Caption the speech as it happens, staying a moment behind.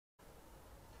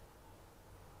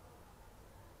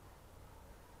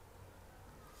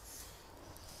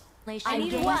I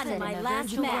need one in my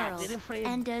last match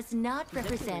and does not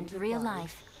represent real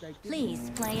life.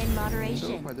 Please play in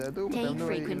moderation, take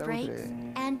frequent breaks,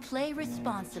 and play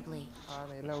responsibly.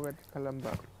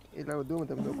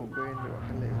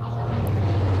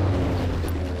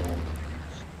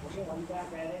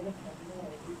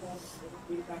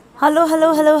 Hello,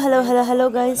 hello, hello, hello, hello, hello,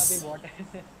 guys.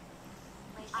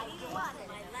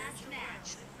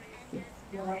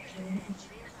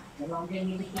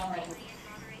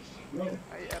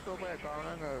 I atopa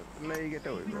account nga lay ke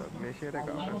to glacier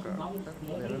account nga tang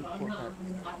level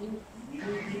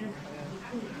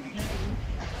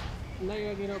 45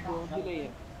 lay cái nó bro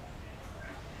đi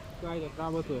lay cái này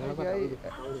travel tuổi nó có tạo được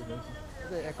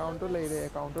ade account to lay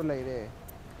de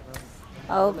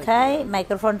Okay,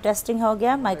 microphone testing हो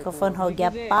गया, microphone हो गया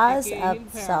पास, अब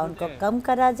sound को कम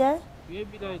करा जाए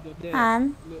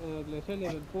and glacier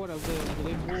level 4 अब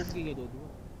ले boom की के दो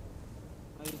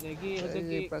अदगी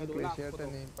हदगी pas glacier ta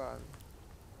ni pa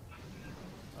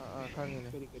khang ni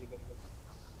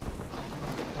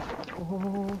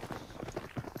oh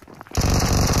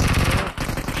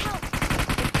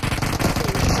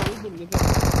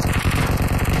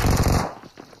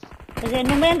okay,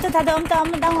 numento thado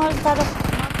amtang hol thado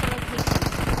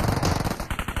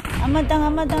amatang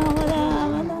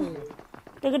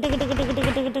tik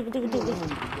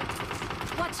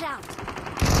Watch out!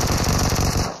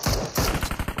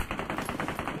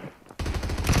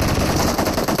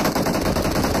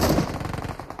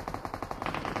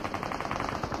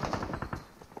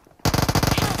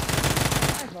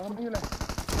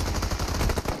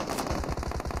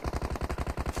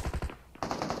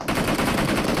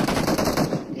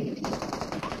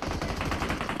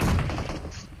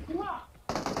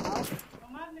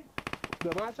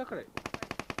 Gama sakre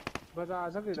baza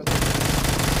sakre da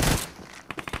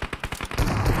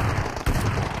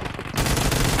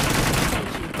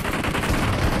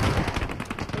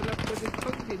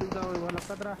wala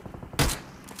kadra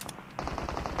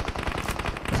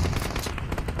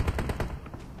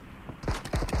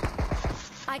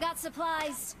I got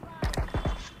supplies.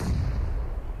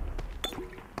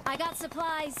 I got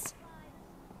supplies.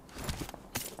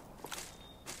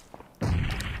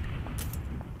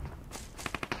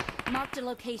 Marked a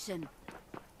location.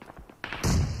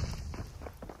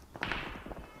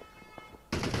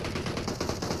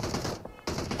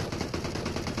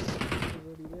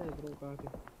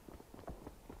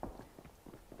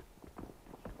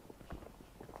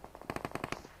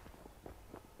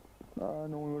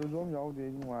 nồi rốn dầu thì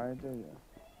ngoài chơi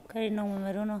cái nông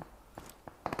mà nó nói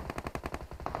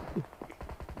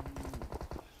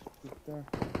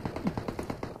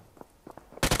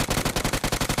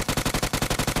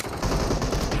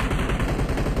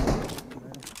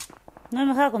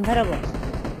mà khác cũng thấy đâu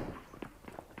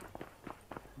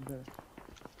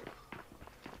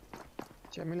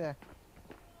chơi mấy lẹ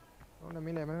nó là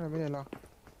mấy lẹ lo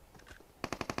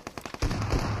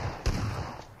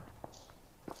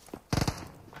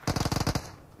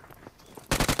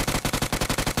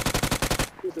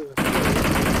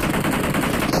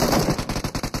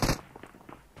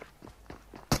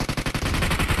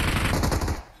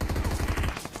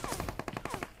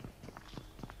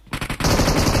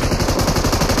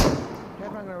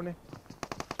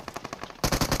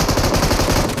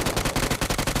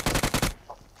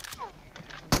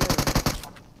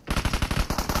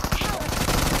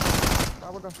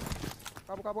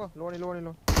Cabo, lô đi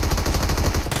luôn.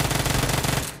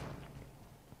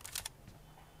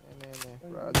 Nè,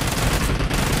 brother.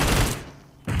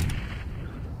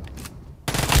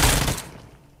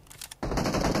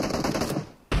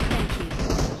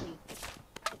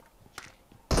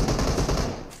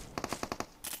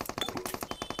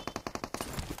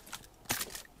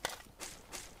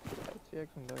 Check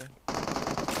from there.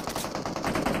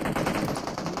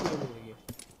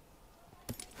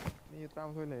 Ni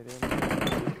tao thôi lấy đi.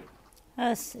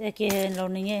 Ek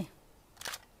loading है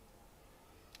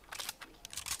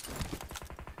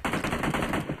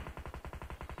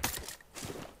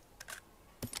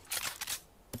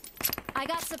I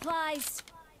got supplies.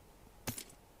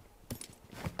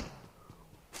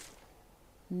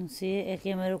 Não sei, é que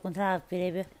eu contra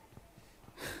perebe.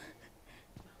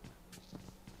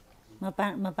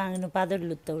 Mapang no padre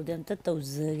lutou dentro do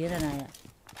zagueira na ya.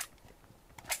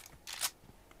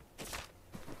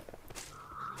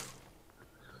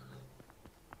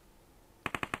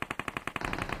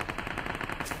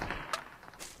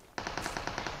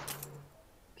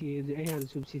 कि ऐसे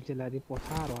सुबह चला रही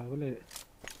पोथा रहा है बोले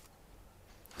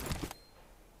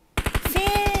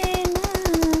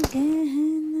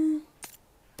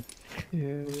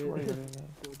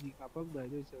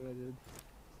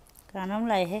Kanam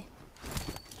lai hai.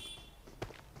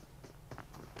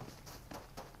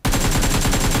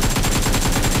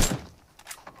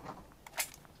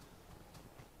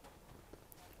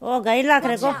 Oh, gari lakh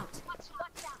re ko.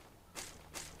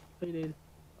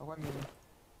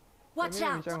 Watch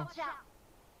out.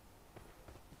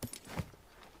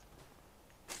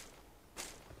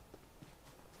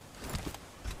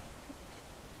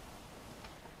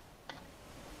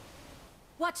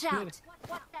 Watch out.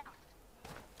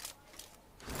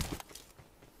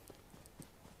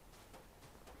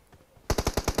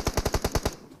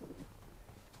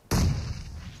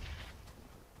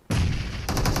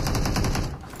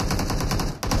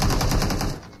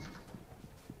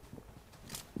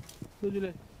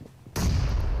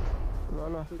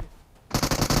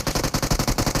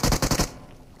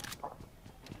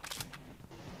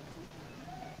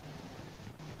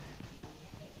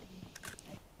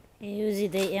 Use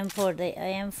the M4, the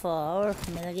M4.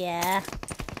 Mil gaya.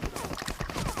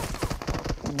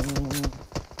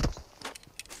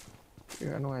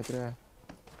 Ano hai tere?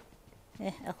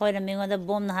 Akoy na mingo da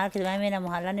bomb na har kidmay may na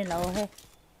muhala ni lao hai.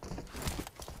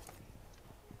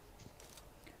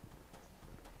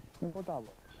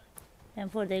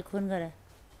 M4 de khun kare.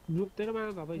 Group tere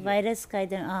mai ka bhai. Virus kai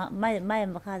de mai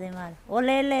makha de mar. O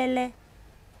le.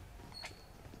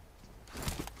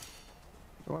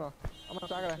 Đúng ông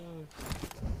sao cái này?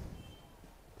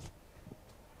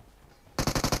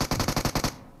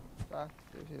 Sao?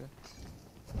 Gì đây?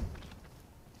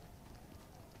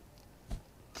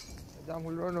 Jam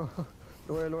hul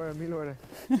rồi, lôi mi lôi đây.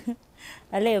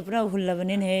 Ale अपना हुल्ला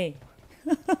बनिन है.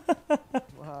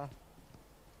 Wah.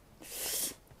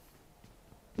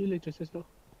 Ile chase lo.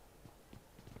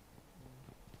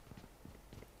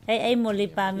 Hey moli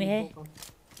pa mi hai.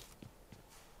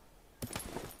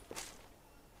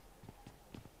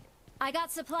 I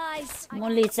got supplies.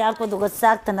 Moli chak ko dugot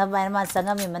sak tana ba ma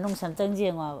sanga mi manung samtang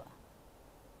jengwa.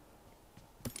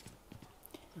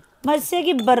 मरसे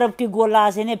की बर्फ की गोला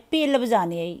से ने पील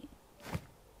बजानी है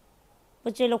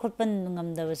बच्चे लोग खुद पन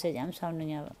ngam da base jam sound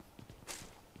nya ba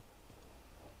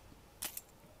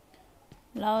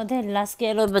lao the las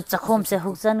ke lo bachcha khom se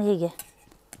huksan gi ge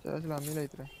चल चल आमी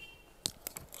लाइट रे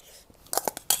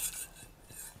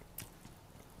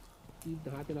ये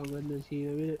धात लावल नसी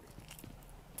रे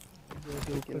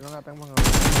के ना तंग मंग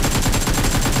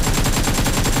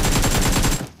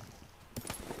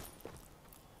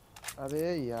अरे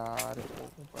यार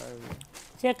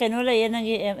che ke no le ye na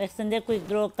gi extended quick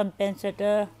draw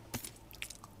compensator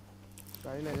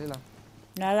cái này đây là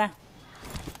na la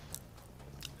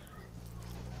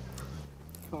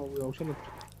khâu rồi sao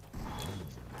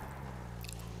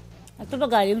to ba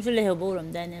ga yum chule he bo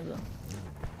ram da ne ba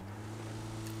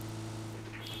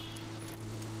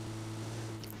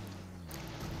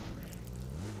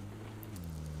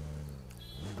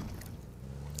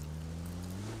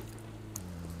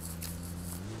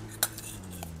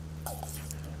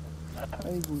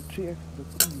ai buổi trưa được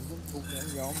cái gì cũng thuộc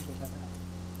những nhóm rồi nè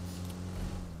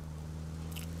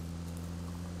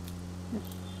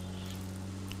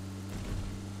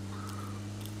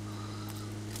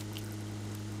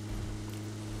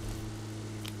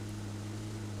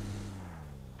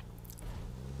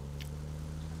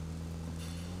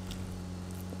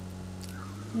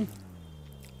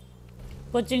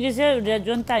coaching ki se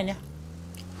rejon tai ne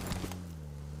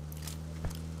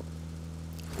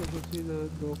thì là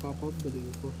đồ cà phốt bự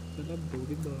cô nó đâm đủ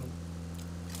đến bờ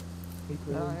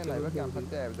hay lại với cảm phát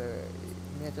đẹp để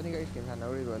nghe cho nên cái kiểm hành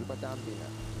nó đi rồi lúc trăm gì nè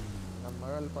nằm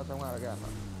ở lúc xong rồi cái mà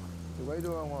từ bây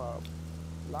giờ mà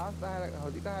last hai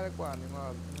hồi tí hai quả nhưng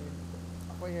mà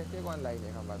quay hết cái quan này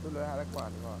này không phải tôi lấy hai quả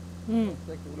nhưng mà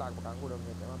sẽ cứu lạc của cán của đồng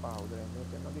nghiệp sẽ mà bảo rồi nên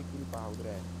sẽ nó bị kill bảo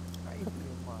rồi này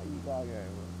mà ý ra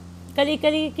cái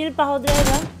kali kill pa hodre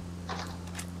ba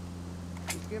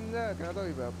game ra cái đó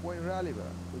thì point rally ba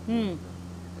cái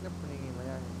nó pening mà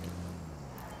yang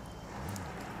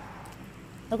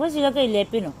ako sila kay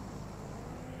lepino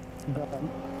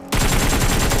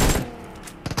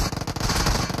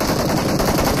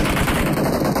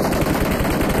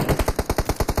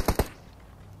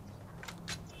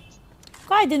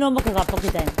kai din mo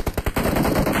makakapakitan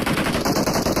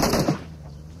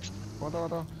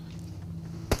Foto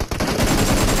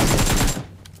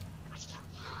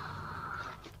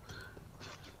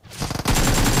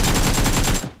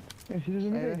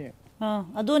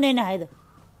adu ne na haida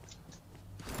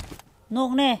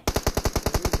nok ne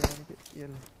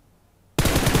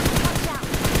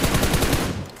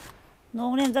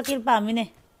nok ne zakil pa mi ne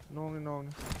no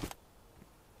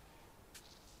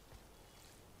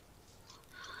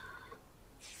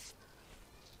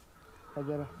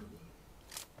Ajara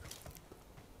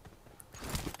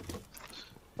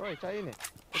Oi, cai ni.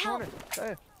 Kau ni,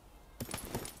 cai.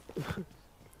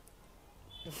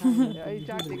 Ai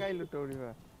cak tiga ilu tu ni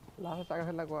ba. Langsung tak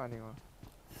kena lagu ani ba.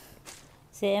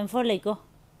 Se M4 leko.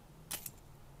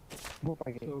 Bo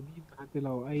pagi. So bi hati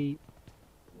lau ai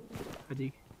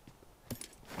adik.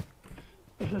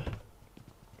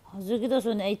 Hazur kita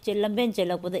sun ai lamben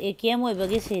celak pada AKM oi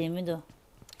bagi sini mido.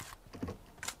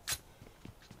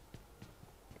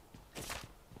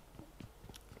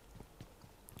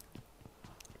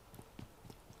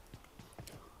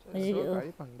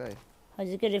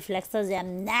 Hazur ke reflexes jam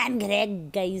nan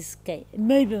greg guys kai.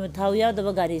 Maybe me thau ya da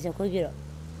gari se khoi giro.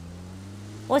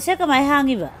 O se ka mai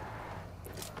hangi ba.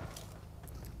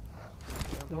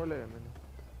 Boleh mana?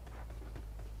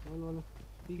 Lo.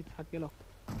 Bi hati lau.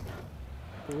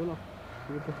 Lo.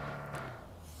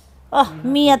 Oh,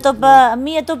 mi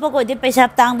atopa ko de paisa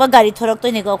tang ba gari thorak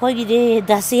to ni ko khoi gi de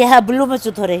dasia blue ma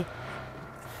chu thore.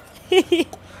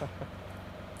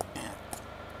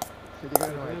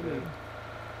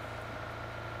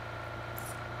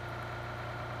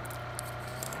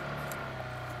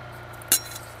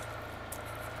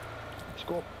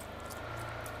 Scope.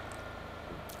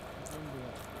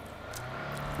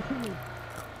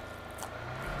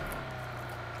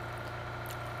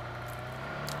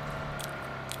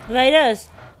 Virus.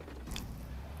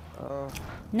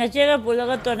 Nachega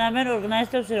pulaga tournament organize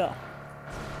to siro.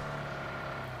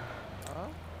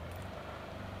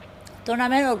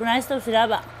 Tournament organize to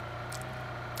siraba.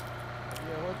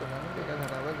 Iya, वो tournament के कहना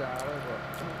था बस जा रहा है वो.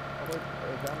 अब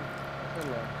exam ऐसे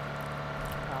ले.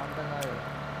 शाम तक आए.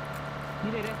 भी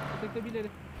ले रे.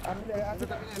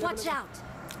 Watch out.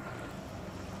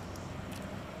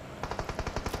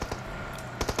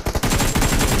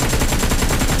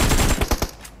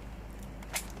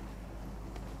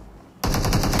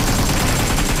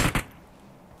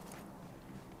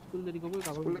 School dari kau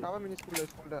School apa mini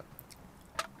school dah.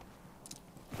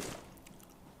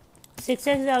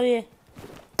 6x जाओ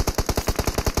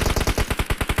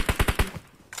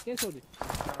कैसे हो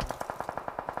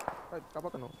Apa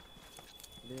kena?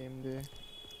 Game deh.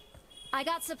 I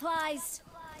got supplies.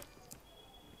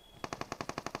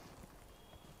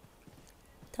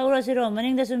 थोड़ा सी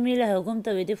रोमनिंग दस मिला है हुकुम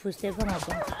तो वेदी फुस्ते फना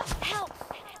को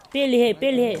पेली है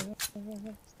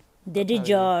Daddy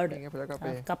Jord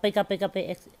kape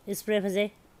spray फजे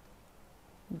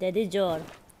Daddy Jord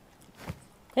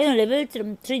कहीं ना level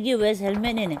 3 की वैस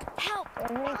helmet ने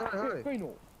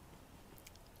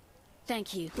Thank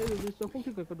you.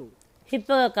 hip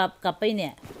kape ने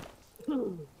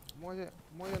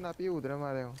Moja napi udara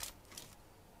मारे हो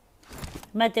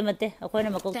mate aku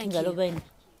nak makok tinggal bain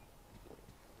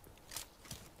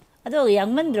aduh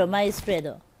yang mendro mai spray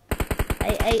do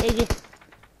ai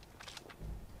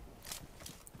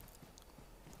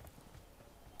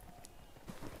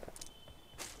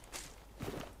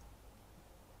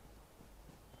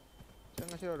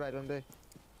jangan sih right on deh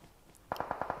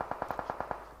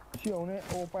siapa ni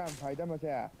opa yang faida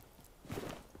macam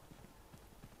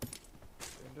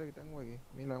Andre kita ngoi lagi,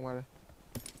 milang mana?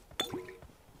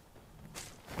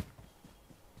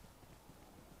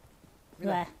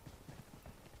 Wah.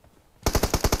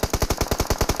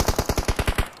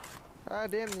 Ah,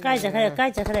 dem. Kai cakar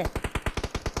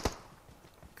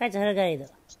gari itu.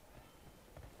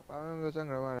 Apa yang tu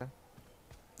cakar mana?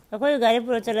 Aku juga gari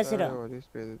pura cala sih Oh, di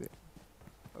spray tu.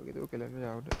 Oke, tu kalian ni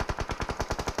jauh dah.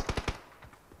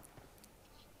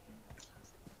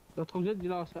 Dah tahu je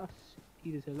jelas as.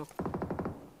 Ini saya lock.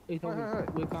 Gue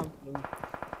kam.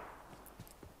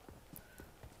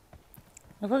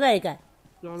 Aku gari kan?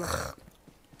 Lo.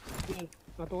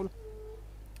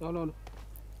 Lo.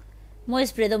 Mau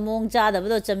spray tu mung cah dah,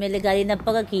 betul cemil gari nak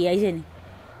pakai kiai je ni.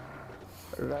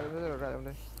 Right on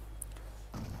deh.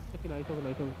 Right.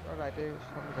 Right,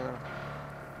 sama cakar.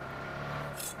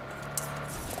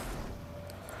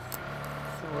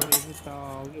 Sorry,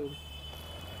 tahu.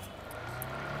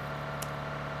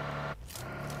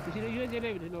 Di sini UAG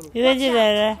dah.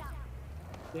 Yellow.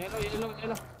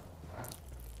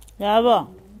 Ya bang.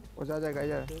 Oh, jaga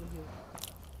aja.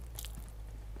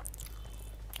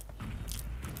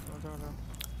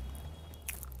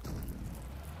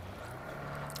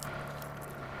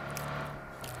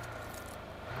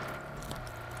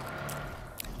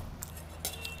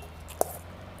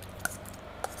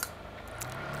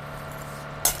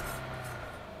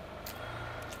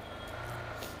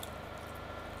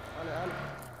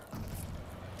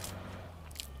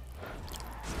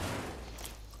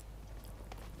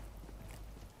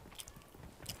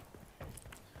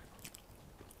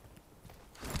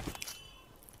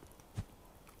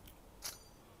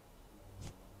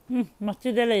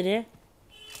 Masih dah lagi.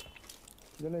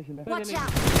 Watch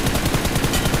out.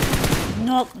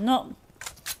 Knock, knock.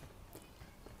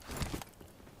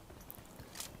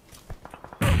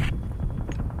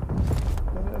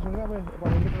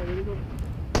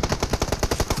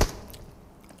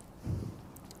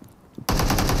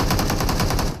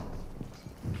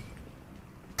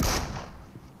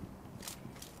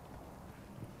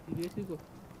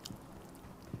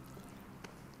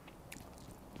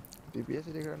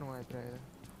 DPS ini kan nomor terakhir.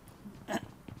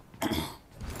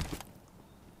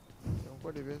 Yang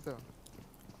kau DPS tu?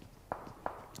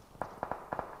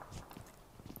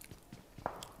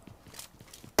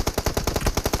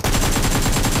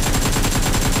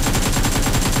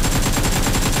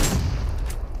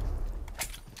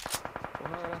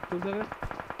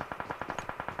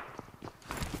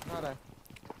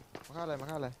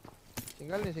 Makalai.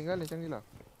 Single ni changi lah.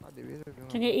 DPS tu.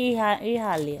 Changi i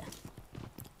hali.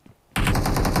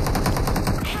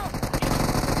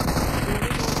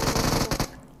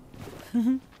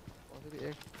 Oh,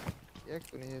 jadi X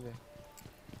tu ni je.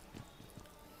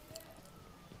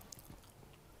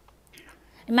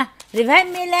 Ma, revive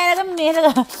me le ga me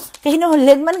ga. Kay no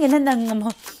len man gina nang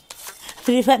mo.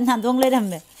 Revive na dong le dam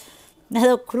me. Na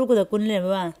do khru ko da kun le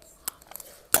ba.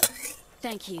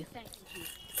 Thank you.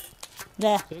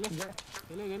 Da.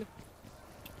 Gele.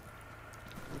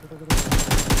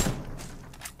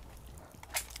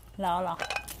 La.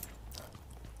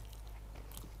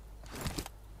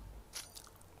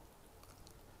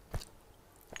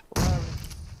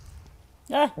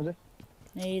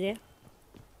 Này đi.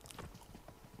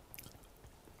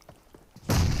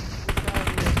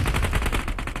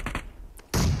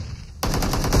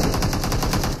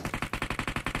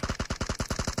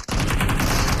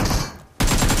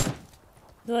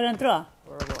 Dua dentro.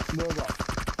 Dua.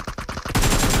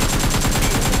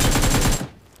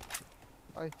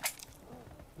 Ai.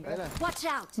 Đây là. Watch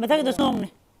out. Mata kita som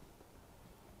ni.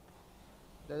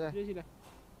 Dah. Sila.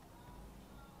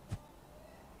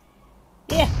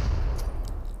 Yeah.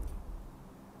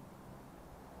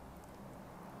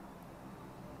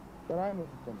 Try mo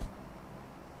system.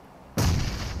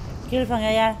 Kill fang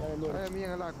ya. Ay, mi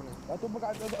yang alak ni. Atu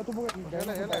buka.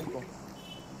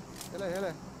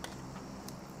 Hele.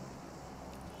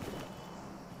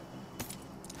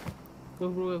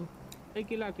 Bro, ay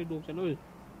kila ke dog channel.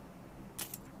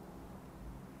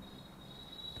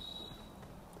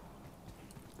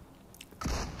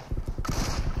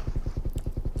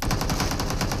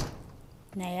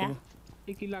 Này á.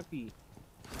 Ay kila ki.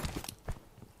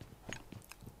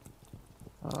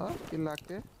 Kila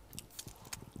ke?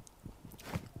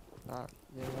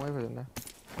 ये वही भजन है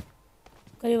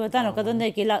कभी बता ना कदम दे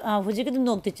किला फुजी के तो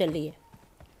नोकती चल रही है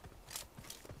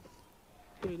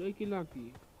ay kila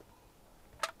ki.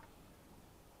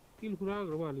 Kill kurang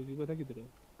ramai ni bata kita.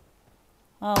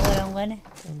 orang kan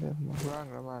kurang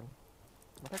ramai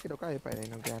mata kita kaya pai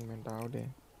nang kian mental deh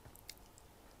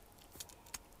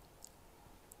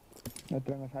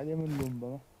Natranga saja belum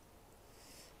bang.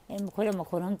 em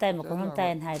makonom tay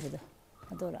hai bedo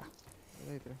adora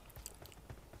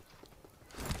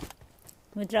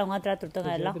mitra ngatra tur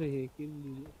tanga la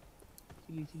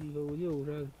Cili lo dia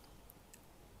orang.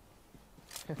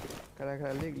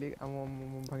 Kadang-kadang lik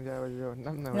amom pangjai wajo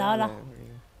nam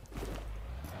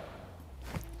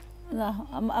la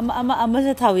ama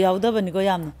se thau yaw da ban ko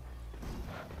yam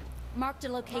Mark the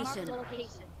location.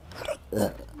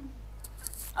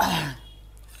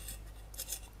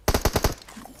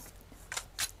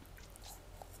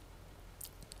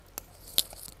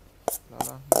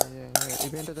 Lah, ye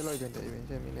event tu lo event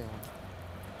saya milih.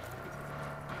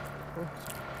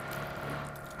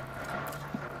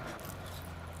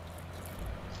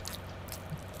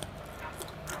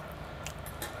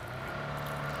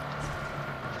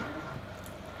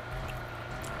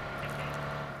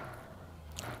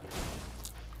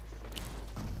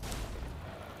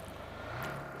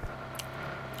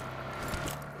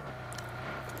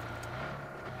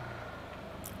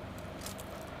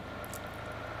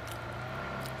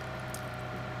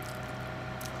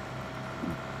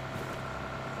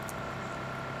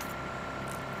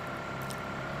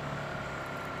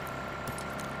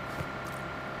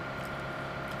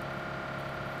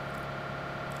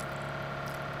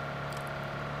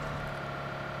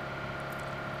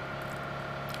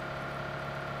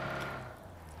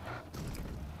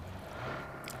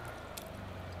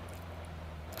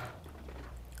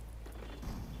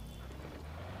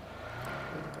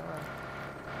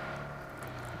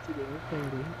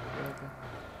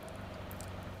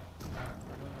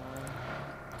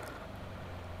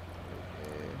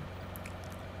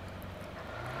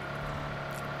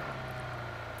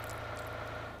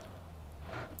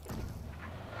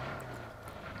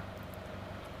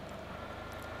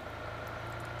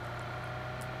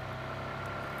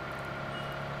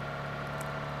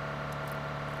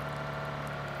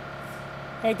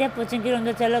 Ete pochin ki room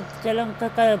da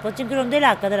chalo pochin ki room de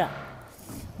la kadra.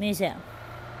 Me se.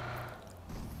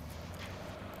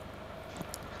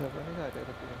 Server ni sai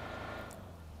da pura.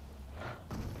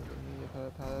 Ni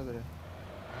tha da.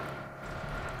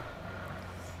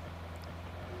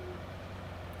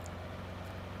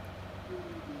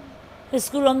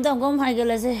 School room da kom hai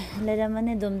gala se le ra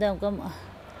mane dum da kom.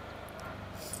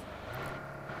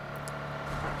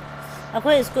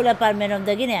 Ako school apartment room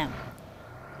da gi ne.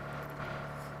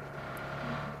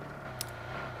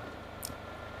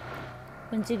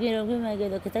 Punchi ki room ki mai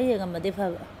galo kita ye gam de fa.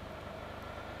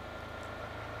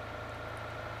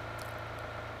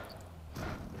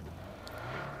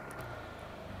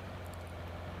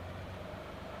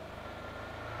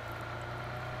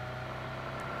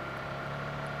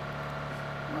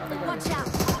 Watch out!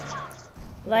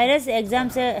 Virus exam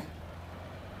se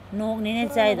no नहीं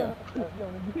चाहिए तो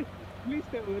Please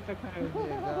tell me what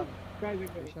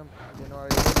January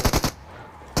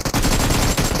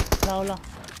लाओ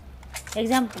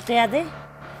exam क्या याद है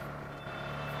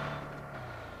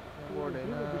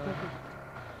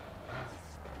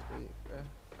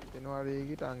January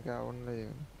की टांग क्या होने लगे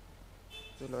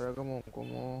तो लड़का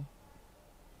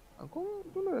aku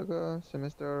tu laraga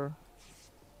semester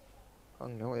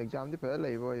ang no exam di pala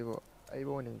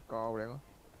ibo ning kau reng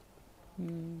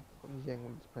cũng dành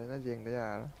phải là dành đấy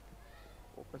à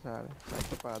ủa có sao đấy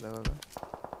phải pa da ga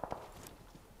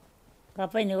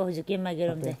kapai ni ko hujuki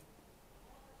magirum de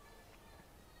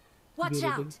Watch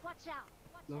out! Watch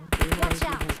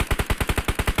out!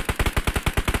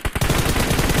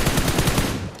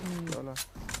 Lola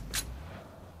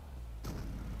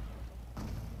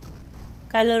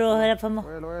kaloro hera famo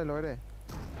lo de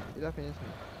ida finish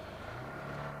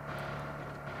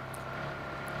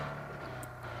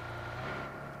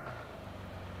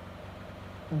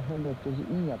Hello, tôi chỉ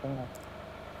nhà tăng là.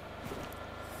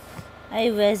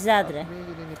 ai wes zadre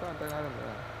ni pa ta ngaram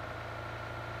da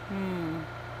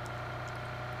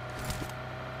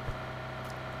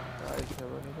ai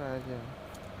sabo ni ka je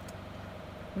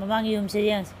mamang yum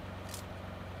serious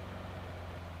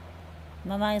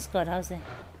mamang squad house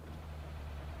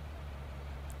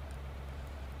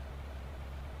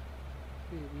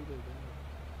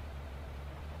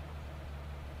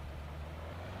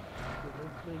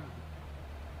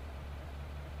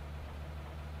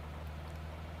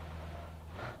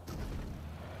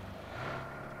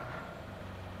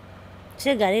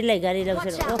से गाड़ी लग Watch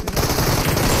फिर out!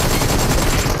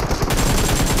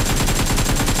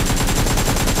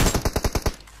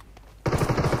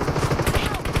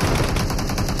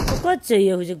 कुछ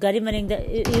चाहिए हुजूर गाड़ी मनेंगे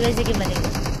इवेजे की मनेंगे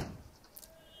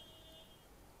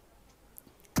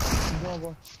Go.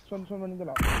 Son man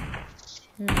dala.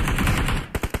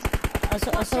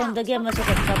 असो अंदर के मसो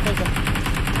कापे को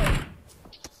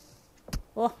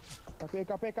ओ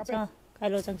Kape. चा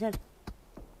कालो संचल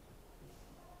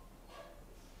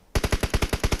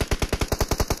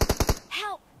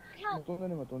Help!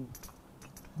 Matun.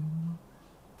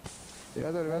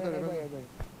 ya da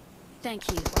Thank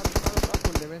you. pa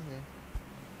full damage ne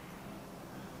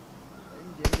in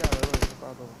game ja da ro pa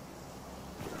to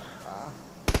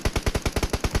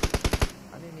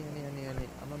ani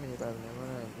ama me ba ne ma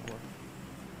na ko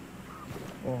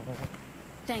Oh.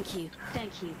 Thank you.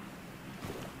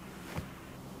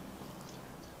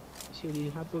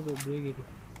 Actually, hapo ko break it.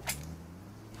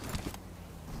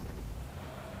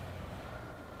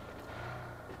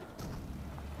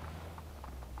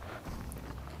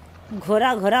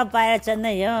 घोरा पाया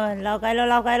चन्ने यो लाओ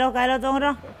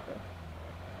तोंगरो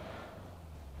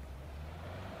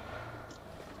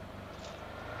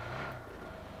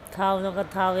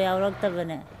थाव याव रक्त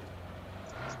बने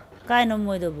काय no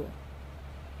मोय दबो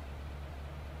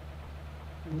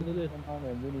Somehow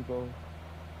I really go.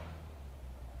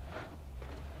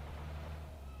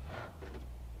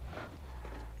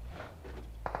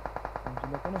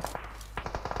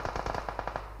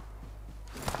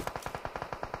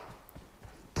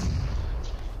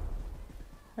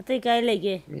 अते काय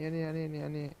लेके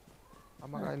ani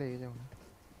ama kai le je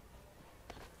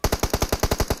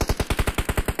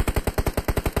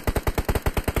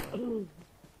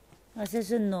असे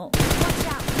सुनो Watch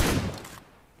out!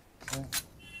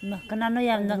 म कनानो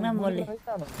याम नगना मोले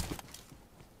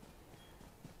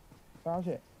Sao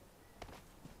thế?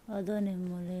 अदोने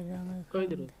मोले रंग Koi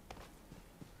dero.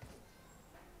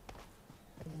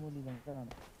 Mua đi bằng cái nào?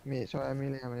 me so ami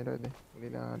le ama de ni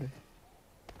la de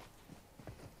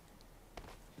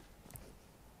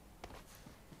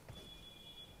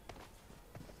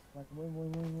Mua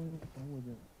không mua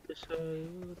được.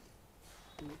 Saya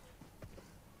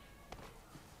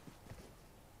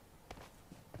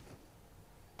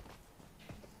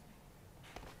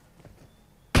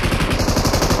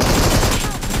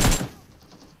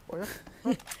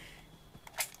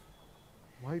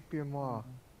ไม่เปลี่ยนมา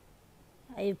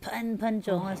ไอ้พันจ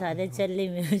งอาสาได้เจ็ดลิ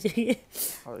มิวจิ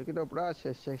เอาอีกตัวปลาเ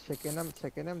ช็คเกน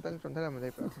ตั้งจนเท่าไหร่มันได้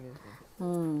ปลาที่นี่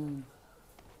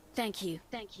Thank you.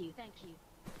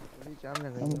 นี่จำยั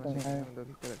งไงมันตัว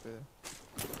ที่เกิดเลย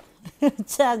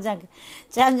จำ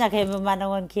ให้มัน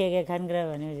วันเคียกันขันกระ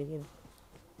วันนี้จิง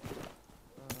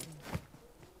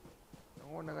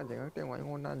อนนั่งกันจังก็เต็งไว้ง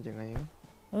อนนั่นจังไง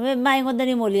ไม่งอนตอน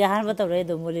นี้โมลีอาหารประตูเลย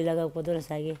ดูโมลีแล้วก็ประตูละ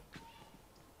สักกี่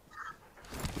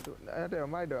เดี๋ยว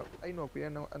ไม่เดี๋ยวไอ้หนูเปลี่ยน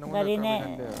น้องการินเนี่ย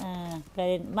กา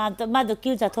รินมาดูคิ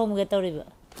วจะทุ่มกันตัวรีบ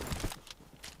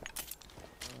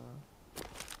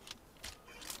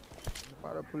ปล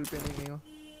าพูลเป็นยังไงวะ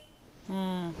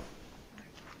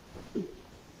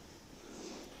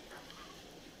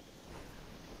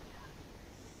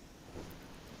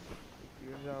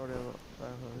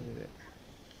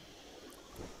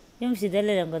ยังสิเดลเ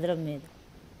ลยยังก็ดรามเมด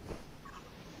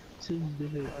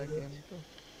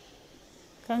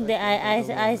ข้างเดไ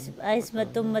อซ์มา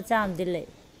ตุ้มมาจามดิเลย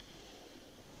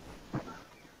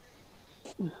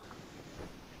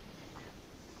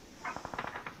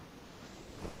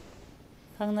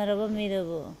ข้างนั้นเราไม่มีเลย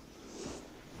บ่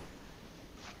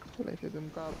อะไรที่ตุ้ม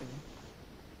ก้าวไป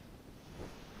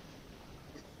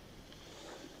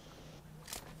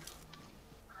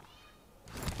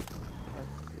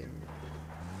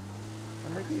อัน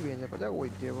นี้กี่เวียนจะปัจจัยโอ้ย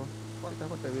เจ้า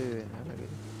ปัจจัยเวียนอะไรกั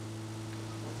น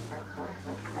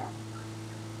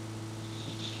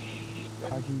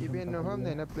อีเวนต์นะครับเ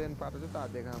นี่ยนะเพลนปาร์ตจะตัด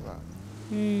เด็กครับว่า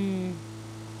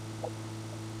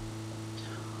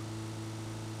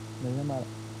เดี๋ยวจะมา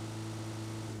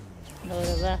ดูเ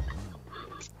ลยป่ะ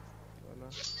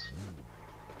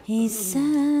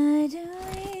Inside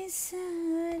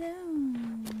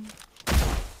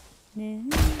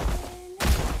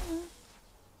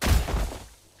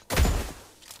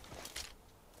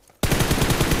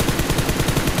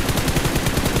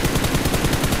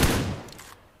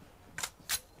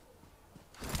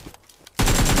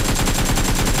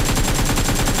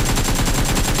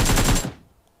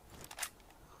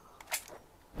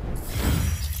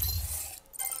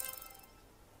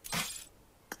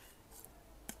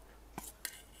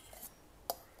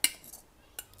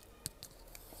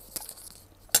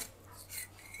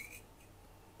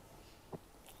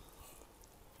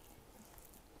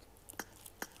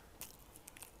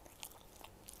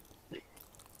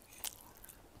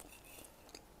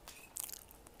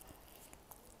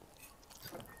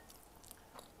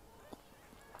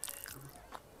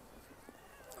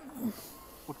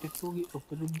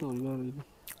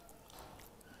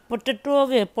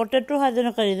potato hada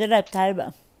na kari live thai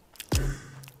ba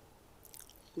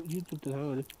YouTube thai ba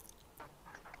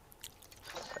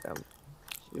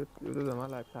YouTube sama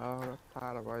live thai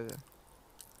la boy je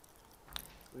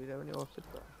video ni offset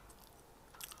ba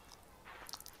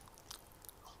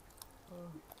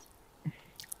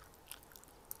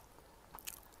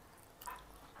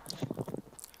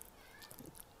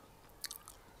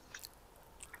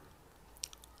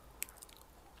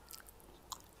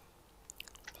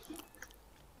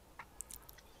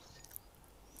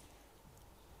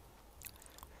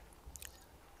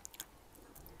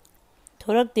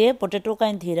थोड़ा दे potato का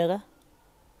इन थी रगा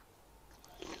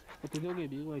potato के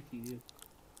भी white थी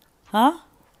हाँ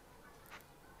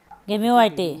game में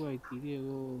white है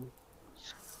वो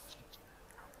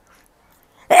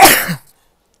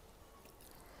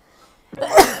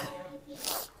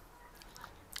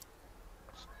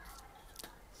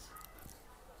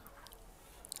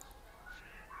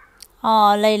हाँ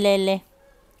ले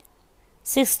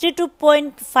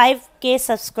 62.5k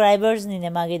सब्सक्राइबर्स नहीं ने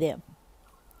मांगे दे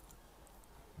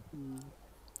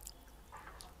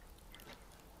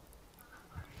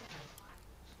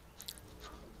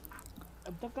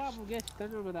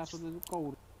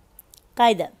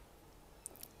कायदा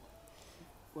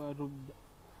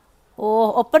ओ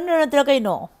ओपन नत्र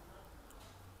कइनो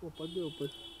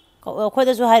ओपन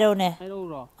खोदा सु हाइरो ने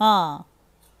हां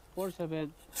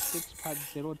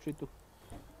 4765032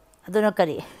 अदुना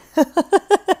करी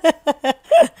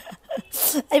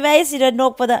आई भाई सिर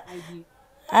नोक पदा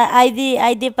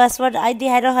आईडी पासवर्ड आईडी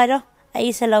हाइरो आई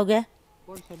से लोगे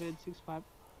 4765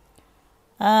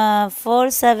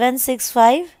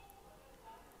 4765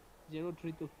 032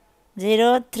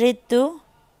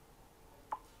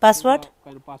 पासवर्ड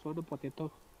potato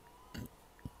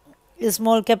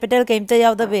small capital के इम्ते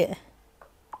याव दबे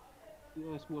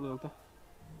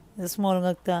small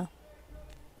ngakta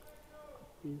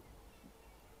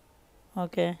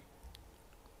okay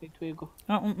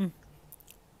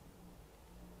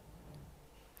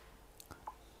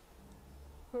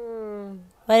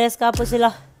virus ka po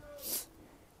sila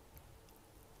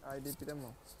ID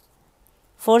pitamo.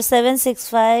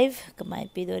 4765 kamay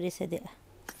pidori sa dila.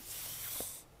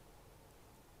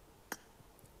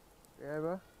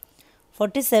 Kaya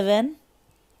 47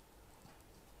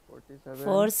 47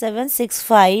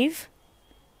 4765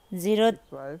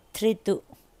 032.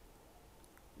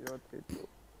 032.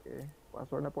 Okay.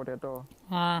 Password na potato.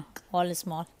 All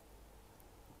small.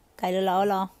 Kailo lao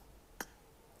lao.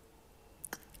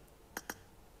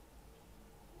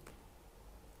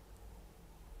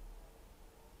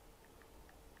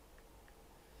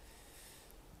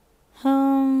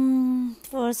 Hmm.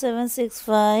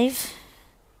 4765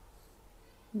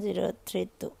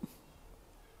 032.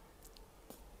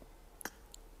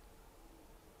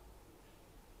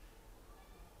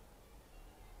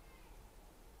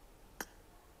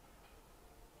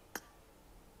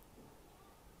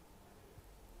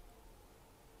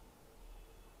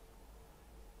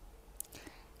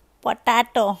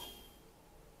 Potato.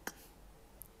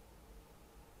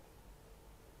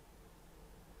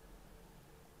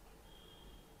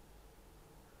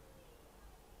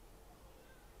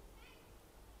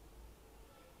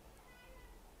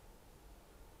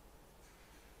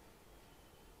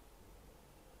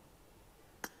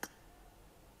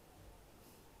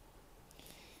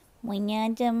 Punya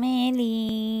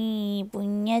Jameli.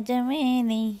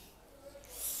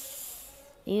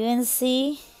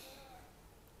 UNC.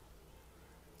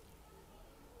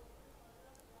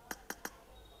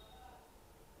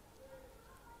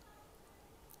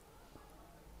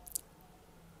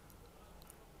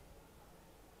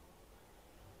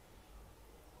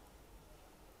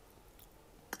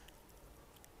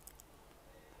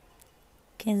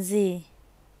 Kenzie.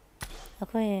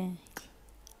 Ako eh.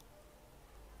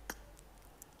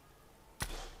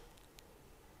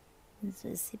 It's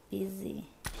easy peasy.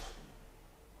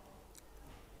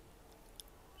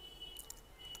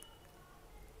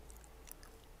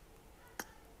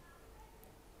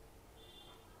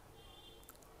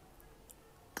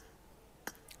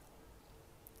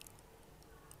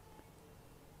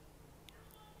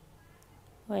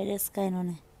 Virus ka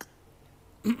inone.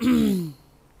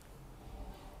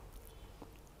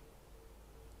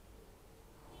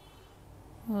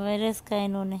 Virus ka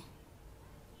inone.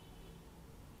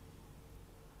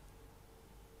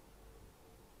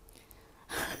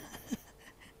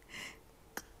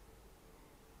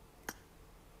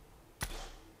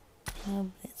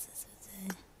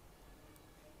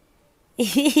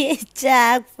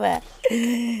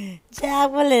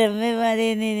 Chakpa le me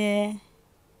mare ne.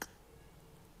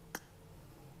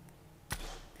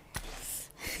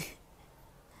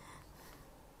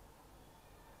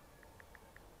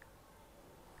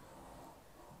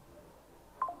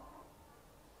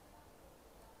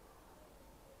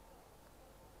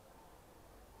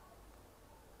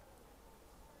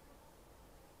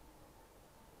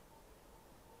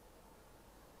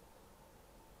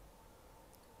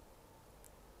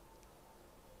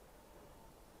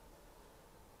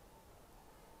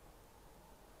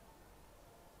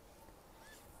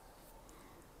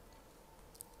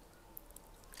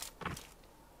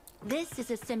 This is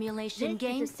a simulation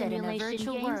game set in a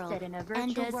virtual world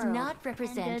and does not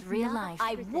represent real life.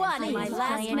 I won my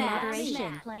last match.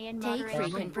 Take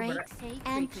frequent breaks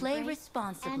and play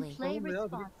responsibly.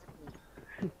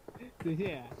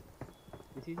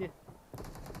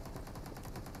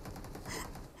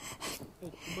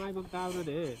 Mai băng cao ra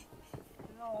để.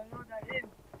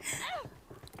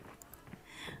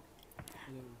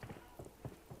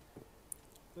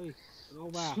 Ôi,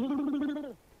 ngon ba.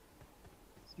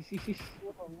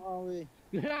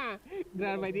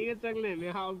 Ra mày đi cái chân lên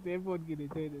mày học thế phone kia để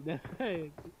chơi được đấy.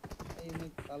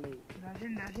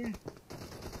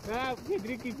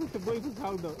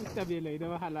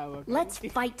 Let's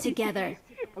fight together.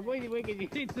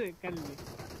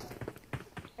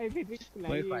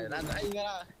 Mới phải là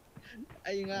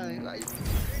anh lại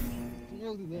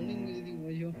nhau thì ninh thì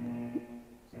ngồi chưa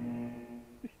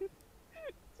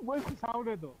mới sao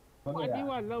được đâu anh đi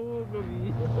lâu rồi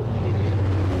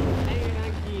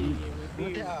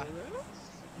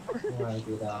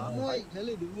Moi,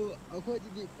 hele dubu aku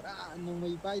jadi pra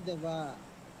nomai pai deba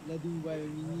ladu bai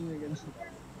mini megan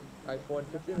iPhone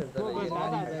 15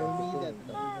 dan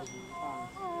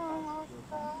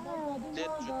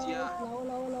Dead Jutia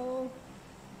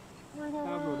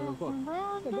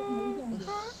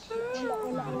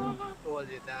Tua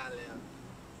gì ta liền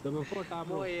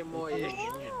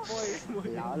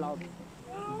Lão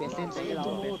Besin tế cái lò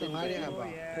besin ngay đi hả bà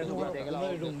tế cái lò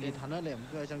rùng thì thắn nó lẻm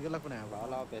cái trong cái lắc này bảo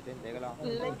lò besin tế cái lò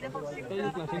cái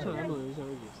lúc là chính xác rồi sao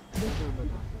gì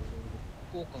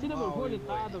xin lỗi cô thì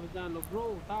ta được ra nó bro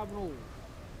ta bro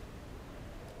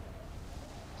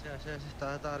Se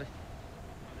está tarde.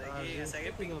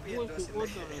 Saya ping pin dos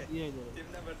ini. Tim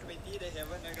number 20 dah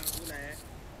heaven akan mulai.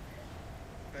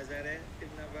 Bazar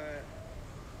tim number.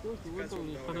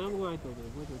 Sekarang gua itu deh,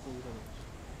 gua itu.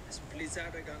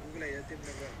 Blizzard akan mulai tim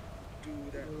number 2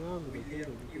 dah.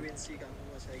 William UNC akan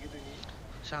mulai saya gitu ni.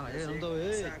 Sang aja nonton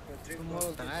eh. Mau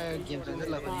tengah game sana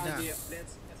lah Madinah.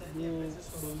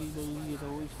 Beli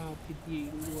tahu saya piti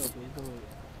dulu itu.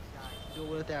 Yo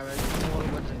boleh tiap mau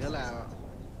buat segala.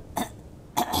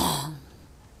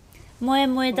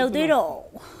 Môi tàu tưới độ.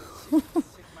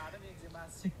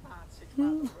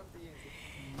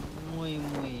 Môi.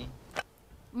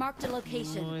 Marked a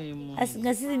location. As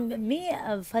ngasi mi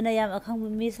fanayam akang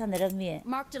mi sanara mi.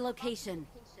 Marked a location.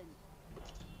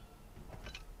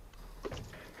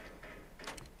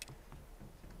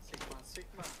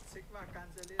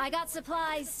 I got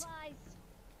supplies.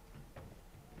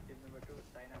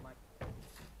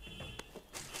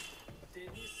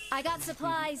 I got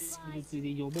supplies.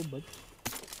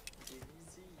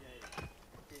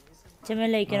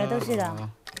 Chame lai kena tau sila.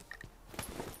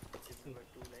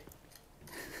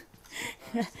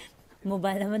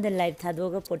 Mobile naman the live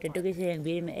thado ka potato ki sayang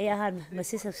biri me. Eh yaar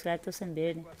masi subscribe to san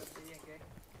biri ni.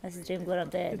 As dream core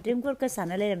apte dream core ka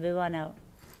sana le rambe wana.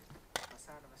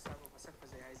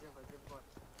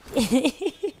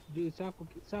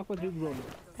 Saco dream roll.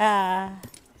 Ah.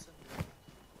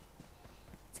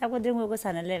 Saco dream core ka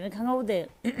sana le me khanga ude.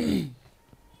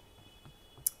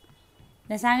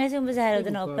 Na sange sung bazar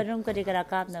ude na open room kari kara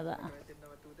kaap na ba.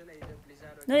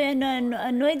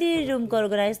 No di room ko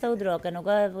organize tau dro ka no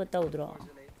ka tau dro.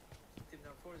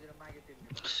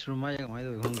 Rumah yang mai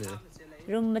tu không được.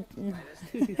 Room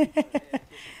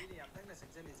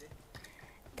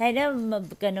thay đó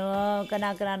kano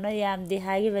kana no yam di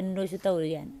hai ben no su tau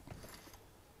yan.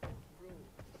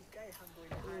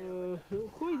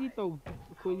 Khôi đi tàu.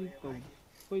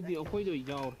 Khôi đi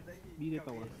giàu. Đi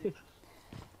tàu.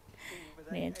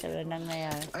 Nè tao nang ngay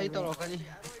à. Ai tao cái ni.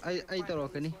 Ai tao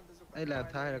cái ni. Ai là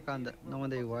thay ra kan da. Nó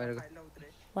đây quay ra.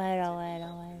 Quay ra.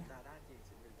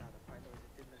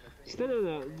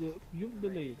 Stella yum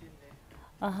delay.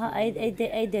 Aha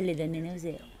ai deli da ne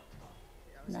ze.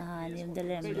 Na yum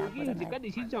deli am la pa Cái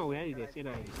đi xin chào cái gì đấy trên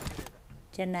này.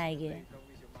 Chennai ge.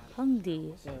 Không đi.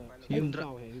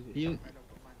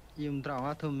 Yum trao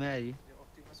á thơm mẹ gì.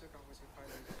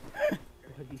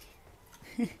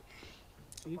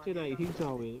 Trên này xin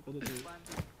chào vậy có được.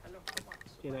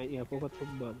 Trên này nhà phố có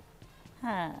thơm bẩn.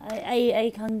 Ha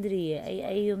ai không đi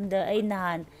ai yum da ai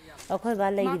nan. Akhoi ba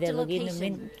lai da ba gi no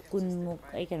min kun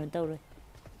muk ai kan tau rồi.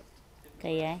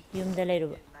 Cái ai yum da lai ro.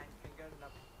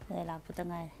 Đây là phụ tang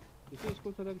ai.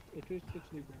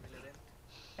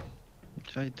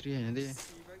 Try 3 này đi.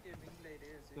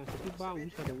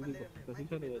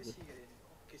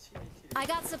 I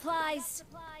got supplies.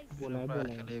 Boleh.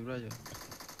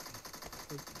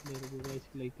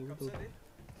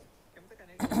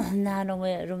 Na no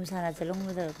me room sana chalong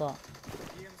mo da ko.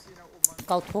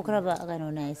 Kau thok ra ba ka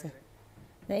no na isa.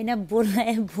 Na ina bol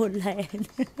la.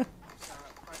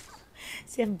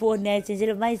 Se bol na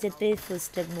chenjil mai se te first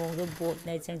step mo go bol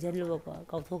na chenjil lo ko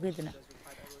kau thok ke na.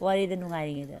 Wari da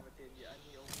nungai ngi da.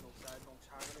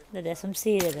 Da some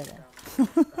serious da.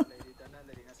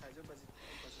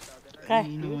 Kai.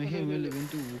 No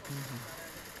helmet tu.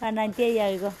 Kanan te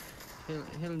ya go.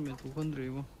 Helmet tu kon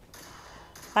drivo.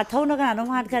 Pathau na kana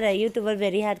no hard kare YouTuber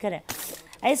very hard kare.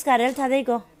 Ai skarel tha dei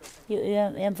ko.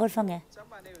 Em for phang hai.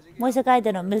 Moi se kai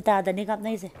da no milta da ni kap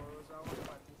nahi se.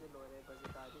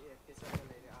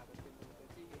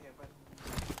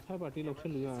 Hai party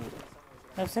location lừa.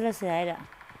 Lopsala se ai da.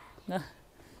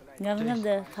 Ngam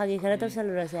da phagi khara to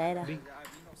salura se ai da.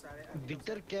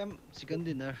 Victor Camp chicken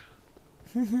dinner.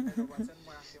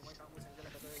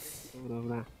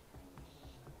 Udah.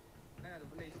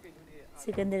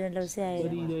 Chicken dinner lo se ai.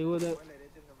 Đi đây vô đây.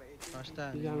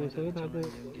 Pasta. Đi ra về sớm thôi.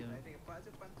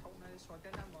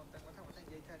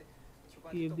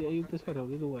 Kia đi ayun tas ka raw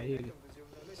đi luwa hi.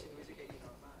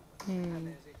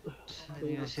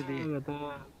 Người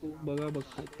ta baga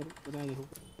bakhat ra đi không.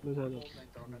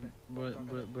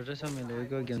 Bữa trước mình lấy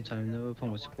cái game chơi nó phòng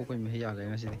một số cái mình hay giả lấy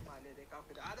ngay xí.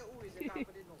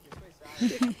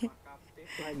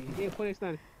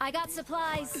 I got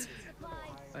supplies.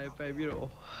 Ai biết rồi.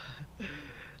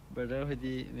 Bữa đó thì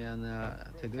đi mình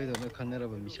thấy đôi nó khăn ra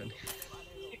bằng mission.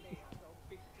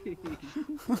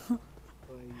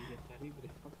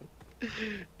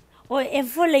 Ôi em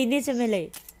for lấy đi cho mình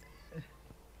lấy.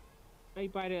 Ai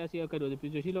pai đây asi cái đồ thì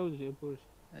bây giờ xí lâu rồi em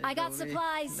I got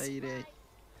supplies. Đây đây.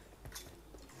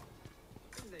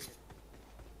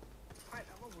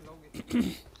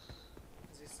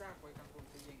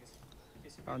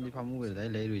 ꯄꯥꯝꯗꯤ ꯐꯝꯃꯨꯒ꯭ꯔꯦꯗ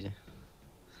ꯑꯩ ꯂꯩꯔꯨꯏꯁꯦ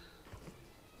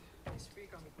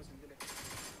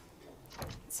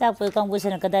ꯆꯥꯛꯄꯣꯏ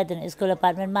ꯀꯥꯡꯕꯨꯁꯤꯅ ꯀꯗꯥꯏꯗꯅꯣ school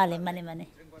apartment ꯃꯥꯜꯂꯤ ꯃꯥꯅꯤ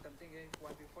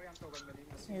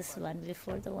ꯏꯁ 1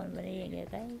 before ꯇꯧꯒꯟꯕꯅꯦ ꯌꯦꯡꯒꯦ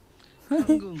ꯀꯥꯏ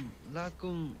ꯍꯪꯒꯨꯝ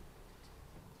ꯂꯥꯛꯀꯨꯝ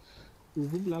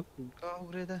ꯎꯒꯨꯝ ꯂꯥꯛꯀꯨꯝ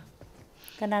ꯀꯥꯎꯒ꯭ꯔꯦꯗ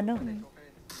ꯀꯅꯥꯅꯣ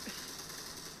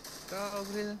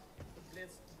ꯀꯥꯎꯒ꯭ꯔꯦꯗ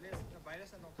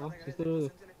ꯍꯥꯎ sister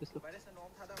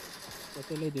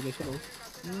ꯂꯩꯗꯤ ꯂꯩꯁꯜꯂꯛꯎ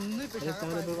ꯅꯣꯏ ꯄꯩꯁꯥꯒ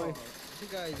ꯆꯥꯅꯕ ꯄꯥꯏꯕ꯭ꯔꯣ ꯚꯥꯏ ꯁꯤ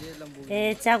ꯒꯥꯔꯤꯁꯦ ꯂꯝꯕꯣꯒꯤꯅꯤ ꯑꯦ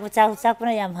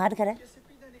ꯆꯥꯛꯄꯅ ꯌꯥꯝ ꯍꯥꯠꯈꯔꯦ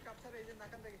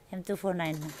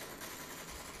M249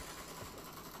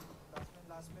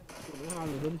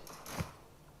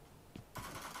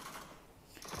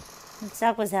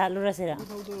 ꯆꯥꯛꯄꯁꯦ ꯍꯥꯠꯂꯨꯔꯁꯤꯔ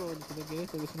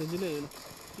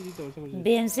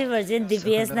BMC ꯚꯔꯖꯤꯟ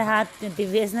DBSꯅ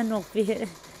DBSꯅ ꯅꯣꯛꯄꯤꯔꯦ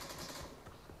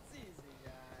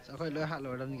ꯑꯩꯈꯣꯏ ꯂꯣꯏ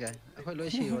ꯍꯥꯠꯂꯨꯔꯗꯕꯅꯤ ꯀꯥꯏ ꯑꯩꯈꯣꯏ ꯂꯣꯏ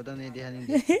ꯁꯤꯔꯨꯔꯗꯕꯅꯤꯗꯤ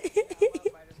ꯍꯥꯏꯅꯤꯡꯗꯦ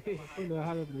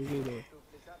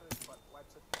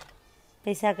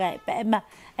ꯄꯩꯁꯥ ꯀꯥꯏ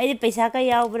ꯑꯩꯗꯤ ꯄꯩꯁꯥ ꯀꯥꯏ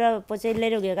ꯌꯥꯎꯕ꯭ꯔꯥ ꯄꯣꯠ ꯆꯩ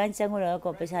ꯂꯩꯔꯨꯒꯦ ꯀꯥꯏꯅ ꯆꯪꯉꯨꯔꯒꯀꯣ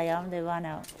ꯄꯩꯁꯥ ꯌꯥꯎꯔꯝꯗꯣꯏ ꯋꯥꯅꯦ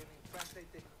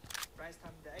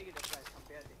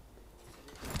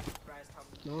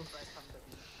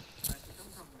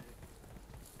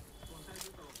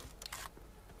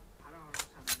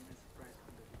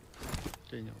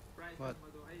Kayno. What?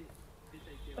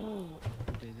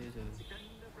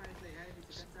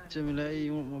 Chemila ai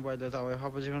mobile data wai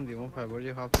hapa jikan di mo fiber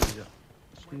ji hap ti ja.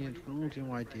 Suni phone ti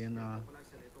mai ti na.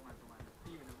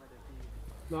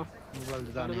 Mobile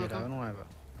data ne ra no ai ba.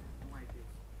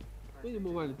 Ini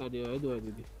mobile data ne ai do ai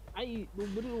di. Ai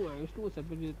number no ai sto sa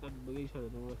pe tan bagai sa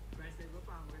no.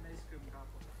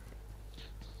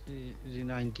 Ji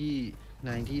 90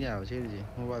 na ba che ji.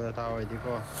 Mobile data wai di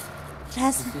ko.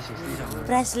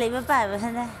 Price leba pa ba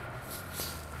na.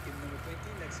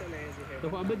 To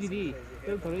ko amba di.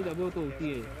 Tel thori da bo to ti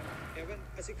ai.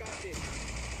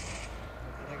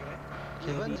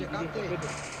 Heaven je kapte.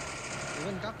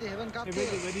 Heaven kapte. Heaven je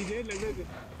lag.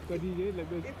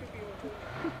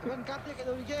 Heaven kapte ke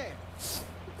dori ke.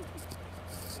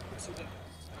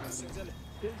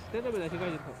 Tena bela sikai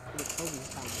je to.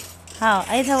 Hao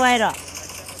ai thawai ro.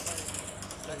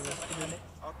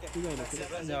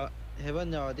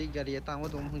 Heaven ya di gari tang wa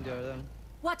dum hung ja.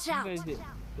 Watch out.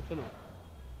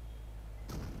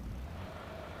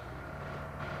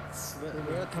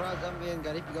 मेरा थोड़ा जम ये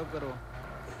गाड़ी pickup करो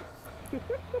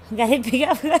गाड़ी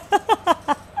pickup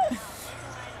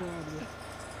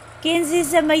केंसी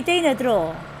से मैते नत्रो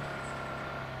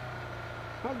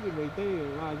खाली मैते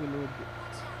आगे लोग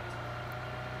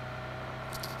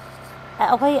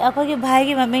अखोई भाई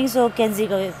की मम्मी सो केंसी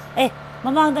को ए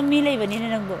ममांग द मी लेबनी ने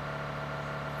नंगो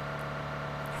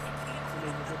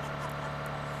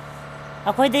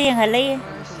अखोई दे यंग हले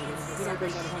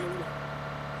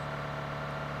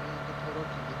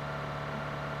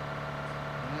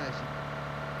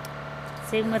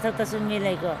Sing matak ta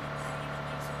sumilay ko.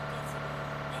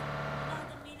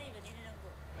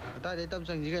 Ta de tam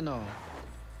sang ji ke no.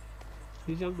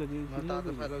 Di jang da di. Mata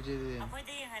ta fa lo ji di.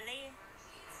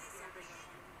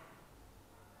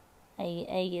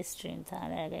 Ai stream tha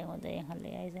ra ga ngo de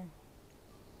hale ai ja.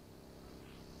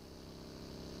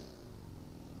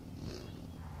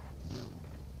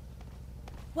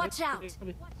 Watch out.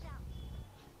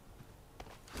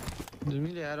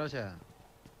 Dumi le aro cha.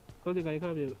 Kau di kai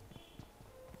kha be.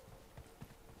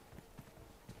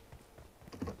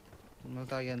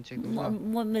 Mata yan check.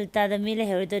 Mo milta da mile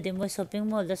he do de mo shopping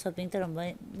mall da shopping taram ba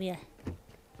ya.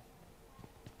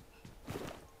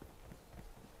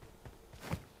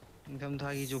 Tham tha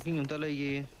gi joking am ta lai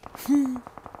gi.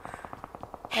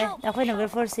 Akhoi number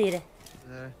 4 si re.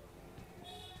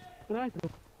 Right.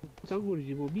 Sang gur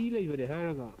ji bo bi lai bare ha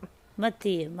ra ga.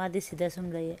 Mati madi sida sum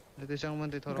lai. Ate sang man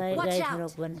te thoro. Gai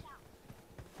thorok ban.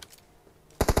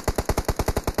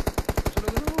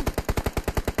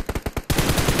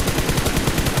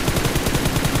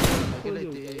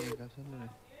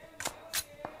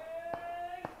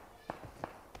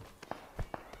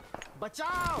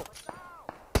 बचाओ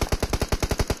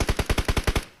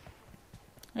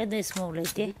ये तो smoke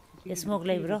लेते smoke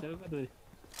ले bro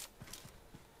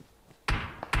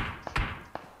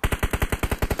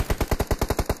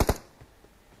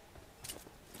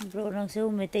bro नंग से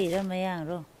उमे ते इरा मयांग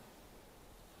रो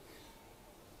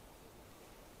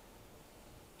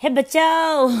हे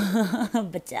बचाओ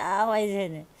बचाओ ऐसे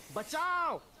ने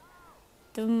बचाओ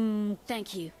तुम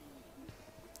Thank you.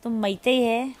 तुम मैते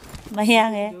है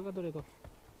मयांग है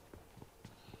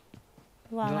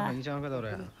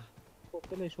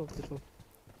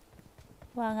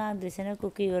वांगा दिसना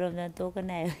कुकी वरम ना तो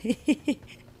करना है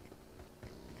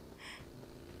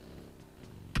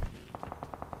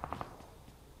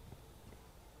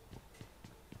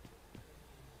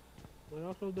Well,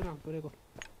 also the ramp.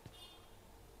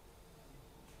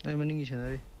 I'm an English.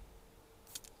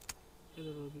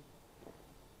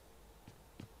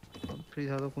 Please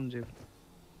have a concept.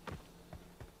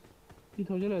 He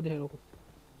told you there.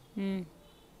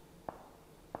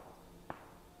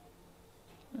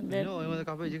 No, I want a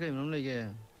couple of chicken.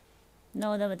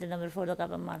 No, the number 4 the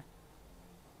cup of mar.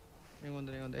 I'm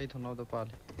wondering on the 8 of the part.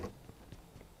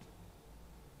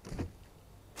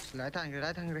 Light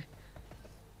hungry.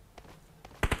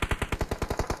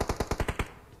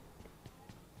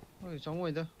 Oh,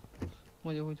 somewhere there.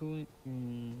 What you do?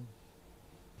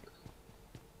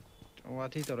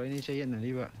 What is already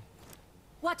saying?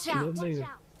 Watch out!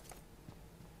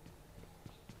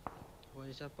 What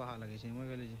is up? Like I say, my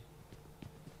village.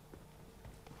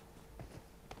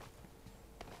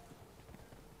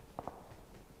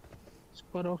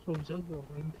 Squad off from Zelda.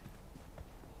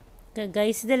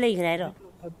 Guys, the leg right.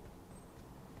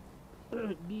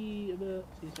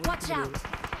 Watch out!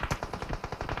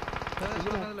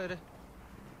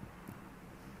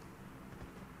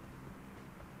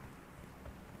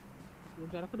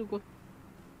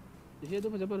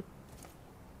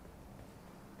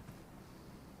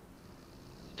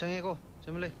 Go.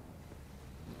 Similarly.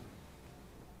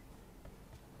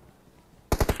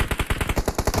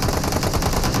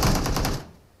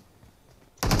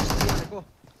 Go.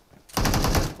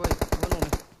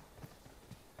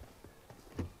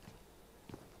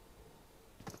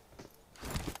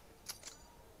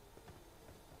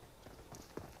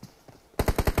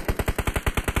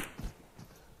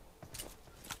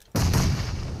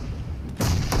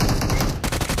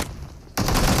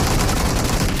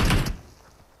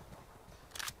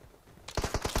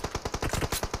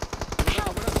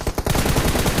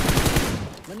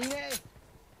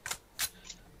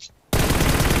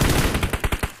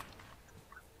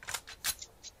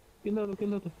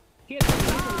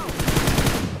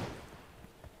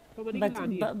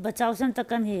 बचाओ सन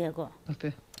तकन ही है को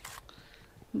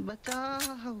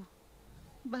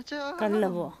बचाओ कर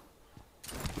लबो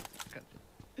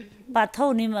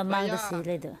पाथो नहीं मांग दसी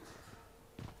ले दो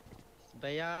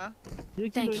भैया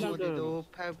Thank you. दो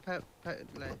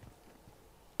like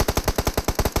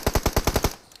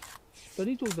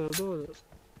तरी तो दो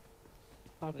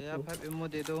भैया इमो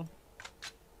दे दो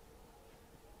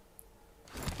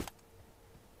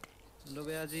लो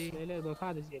भैया जी ले दो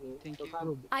खा दे thank you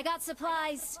I got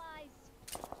supplies.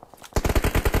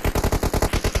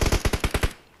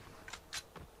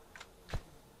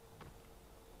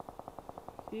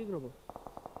 ठीक रहो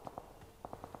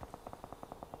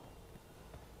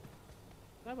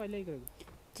क्या भाई ले करेगा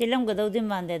चिलम गदौ दिन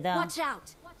मान दे दा Watch out!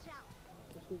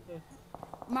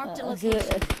 Marked a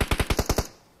location.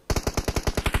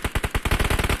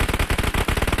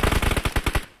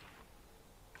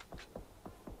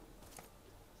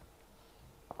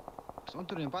 Son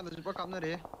tu rimpa da juba kam na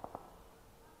re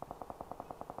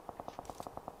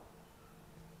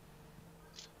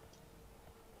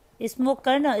smoke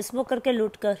कर ना स्मोक करके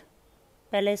लूट कर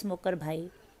पहले स्मोक कर भाई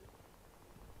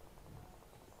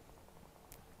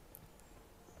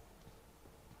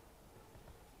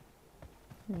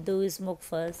do smoke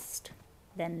first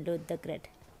then loot the crate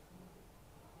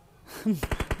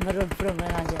मरो प्रो में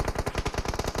आ जा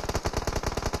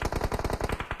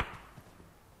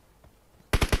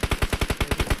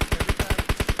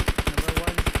number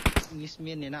 1 English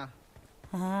man na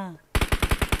हाँ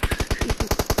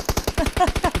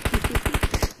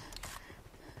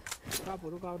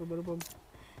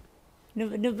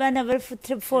Nuba number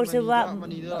 4 se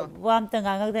wam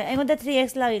tanga I want the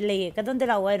 3x la le ka don de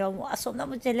la wai ro asom na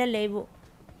mo chele le bu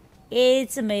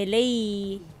it's me le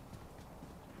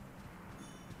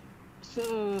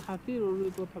हाथी road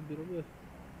तो थब्बीरो बे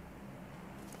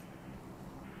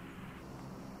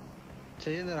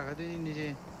चाहिए ना रखा तो नीचे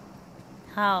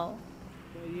how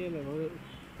ये ले वो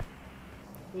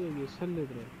ये सल ले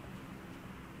रहे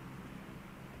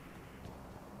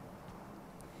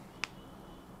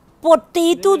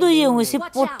potei tudo yung si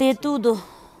potei tudo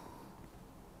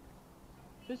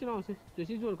से ना से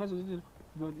जैसे जो खास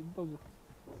जो तो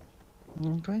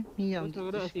okay mi yam तो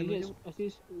अगर ऐसे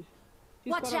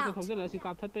Watch out! तो ऐसे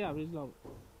काट थते यार इस लो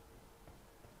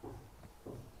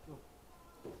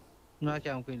na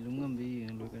kya ko lungam bi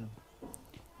lo ke no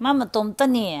mama tom ta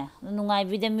ni nungai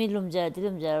bi de mi lumja ti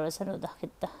lumja ra sanu da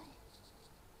khitta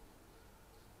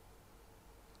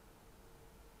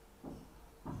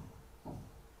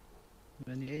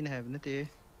mani ai na have na te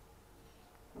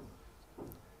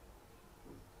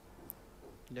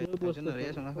ya to jana re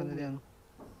sana ka de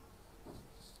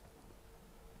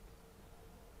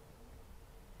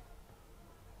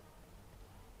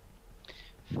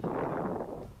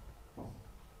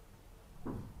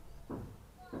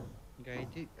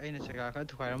Gaiti aina saka ka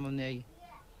thuairamne ai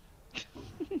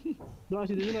Lo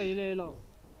si de lai le lo.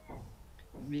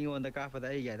 mingonda ka pada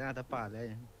ai ga da ta pa le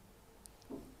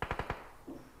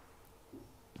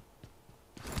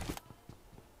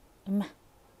ma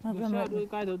Sa do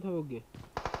kai do thoge.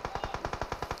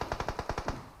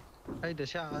 ai da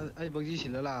sha ai bagji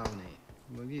sila la ne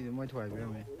bagji de moi thuai bi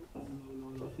me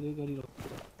Lo si de gari lo.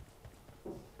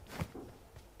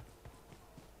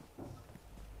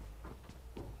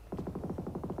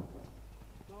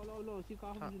 Lo si ka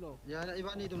hu lo. ya na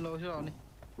ibani tum lo sho ni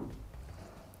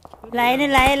lại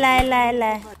này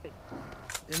lại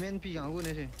MNP gang gu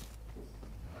ne se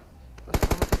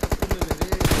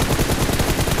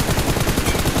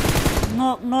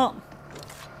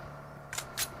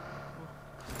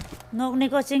ngọc này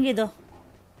có chuyện gì đâu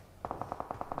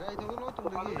gai to lo tum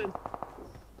de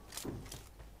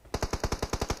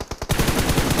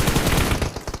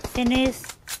finish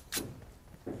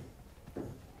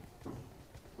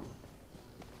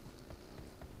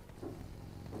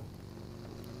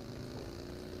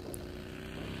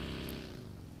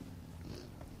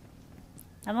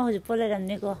ama huju pole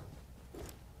ramne ko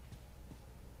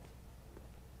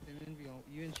MNP gang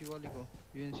UNC wali ko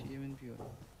UNC MNP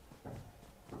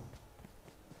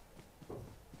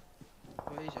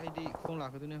ko is ID khong la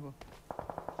ka tu ne ko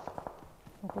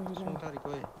ko ji song thari ko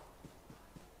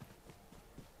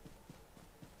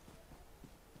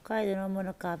kai de no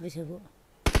mona ka pe se ko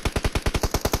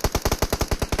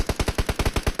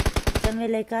tame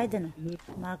le kai de na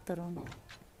mark taron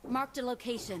Marked a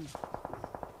location.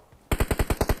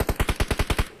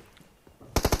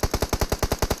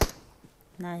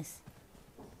 nice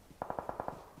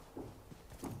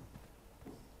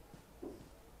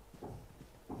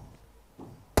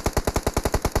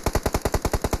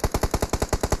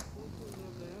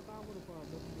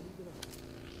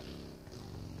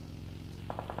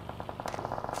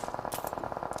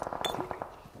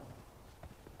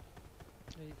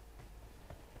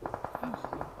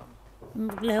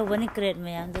le ho bani crate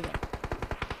me am de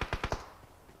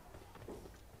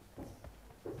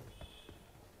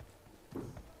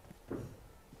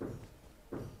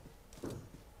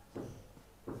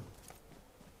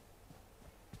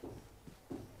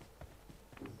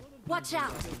Watch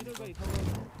out!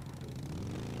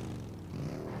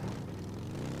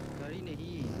 gari ne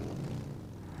hi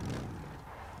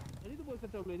Ani to boy ka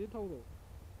taw le ni thau ro.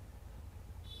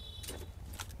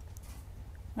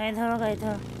 ngay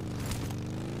thôi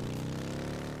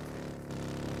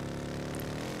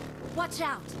Watch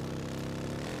out!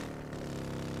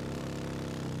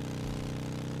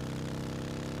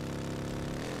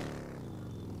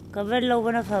 cover lâu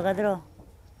bana phaga dro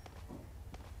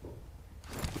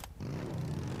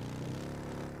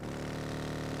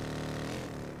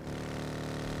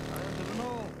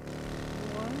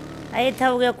ai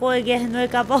thau ge koi ge noi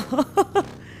ka po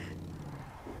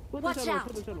Watch out!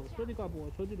 Cho đi ka bo,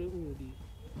 cho đi le u di.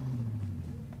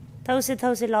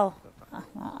 thau se lo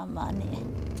ama ni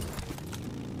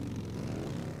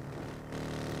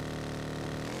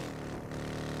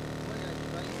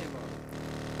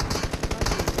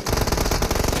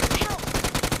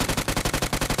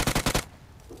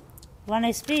one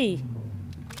HP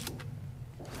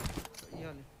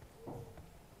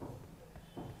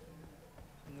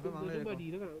Ba di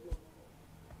da ka.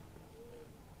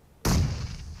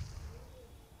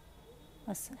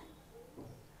 asa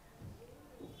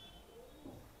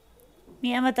mi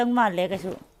ama tang mal le ka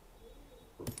su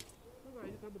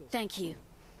Thank you.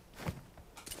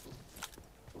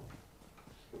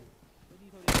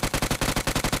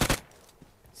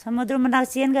 samudra manak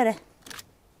chien gare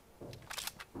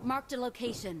Marked a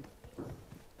location.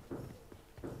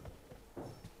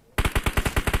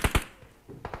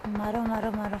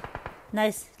 maro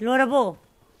nice lora bo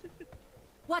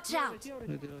Watch out!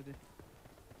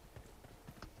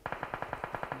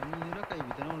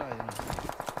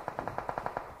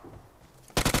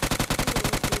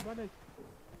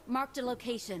 Marked a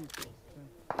location.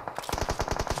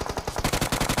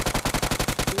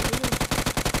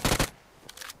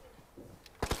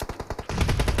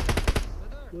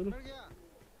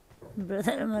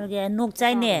 brother mar gaya nuk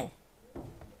chai ne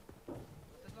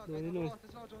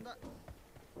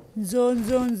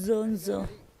zone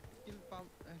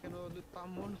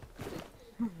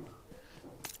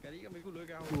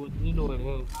Ni lo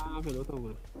mo. Pe lo thau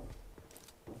ro.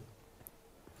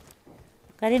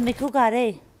 kari mikhu ka re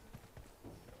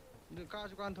ka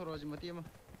su kan thoro ji mati ma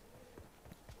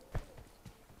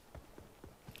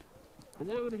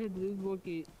Ana ko he du bo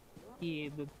ki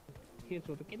do ke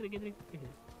so to kedre.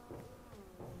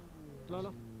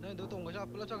 Lo. नहीं दो तो उंगली आप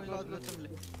पुला चल चल चल ले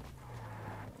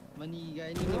Money guy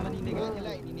ni money ni guy di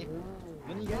like ni.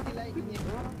 Money guy di like ni.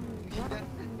 Sudah.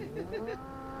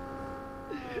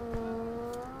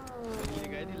 Money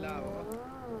guy di lah.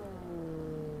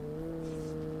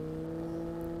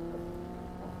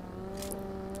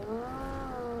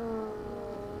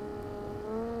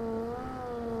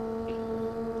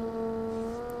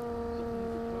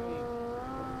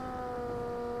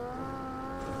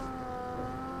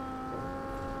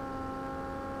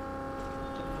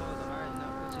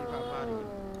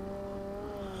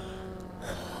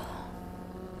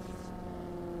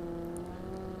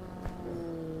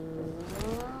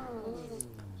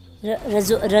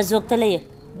 Razok talay.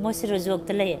 Most razok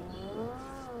talay.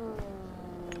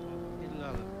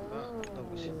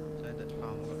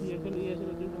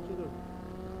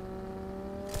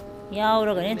 Ya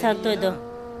orang kan thak tu itu.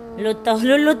 Lut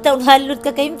tahu hal lut ka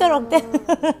kaim tu rokte.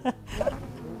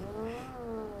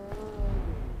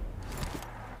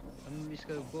 Habis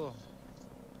ke ko.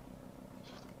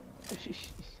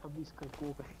 Habis ke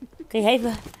ko. Kaya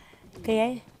ba?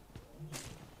 Kaya?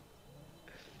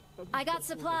 I got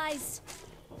supplies.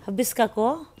 Habis ka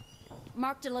ko?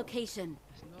 Marked a location.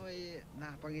 Noi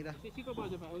nah pangi dah.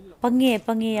 Pangi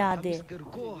ade. Habis ke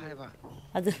ko hai ba.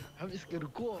 Adu. Habis ke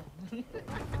ko.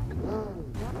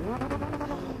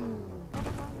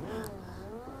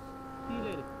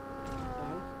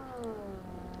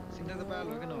 Singkat apa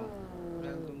lo keno?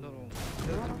 Yang tum tolong.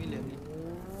 Dah miliar ni.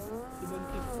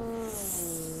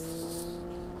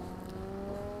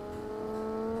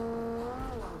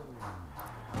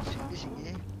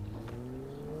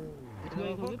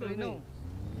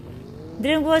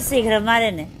 Drink was sick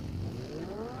marine.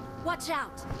 Watch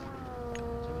out.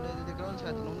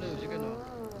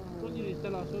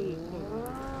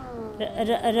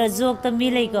 Razok ta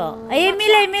milay ko. Ay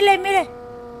milay.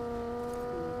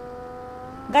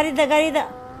 Gari da.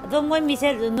 Ado mo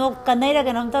misel no kanay ra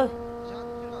ganam taw.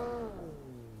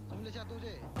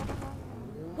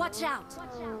 Watch out.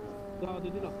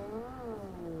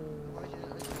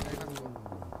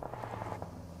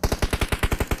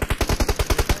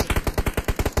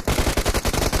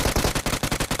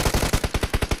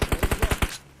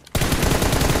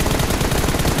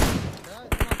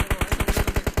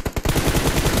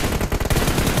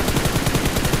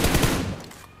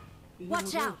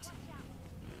 Watch out.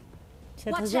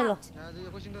 Watch out.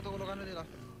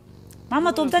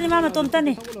 Mama tom tani.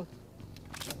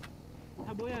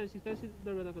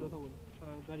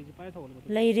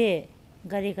 Laire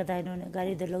gari ka dai no ne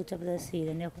gari da lo chap da si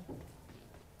ne ko.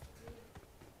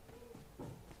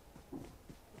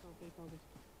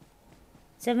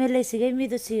 Samele sige mi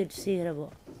to si rabo.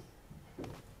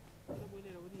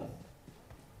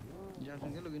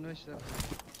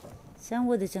 Sang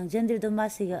wo de chang jendir do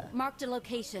masiga. Marked a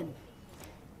location.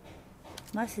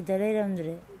 Masi da lai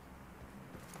ramdre.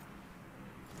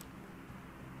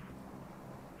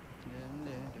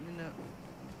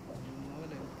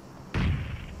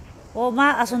 Oh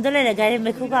ma asundale le gari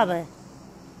me kuka ba.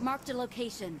 Marked a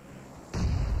location.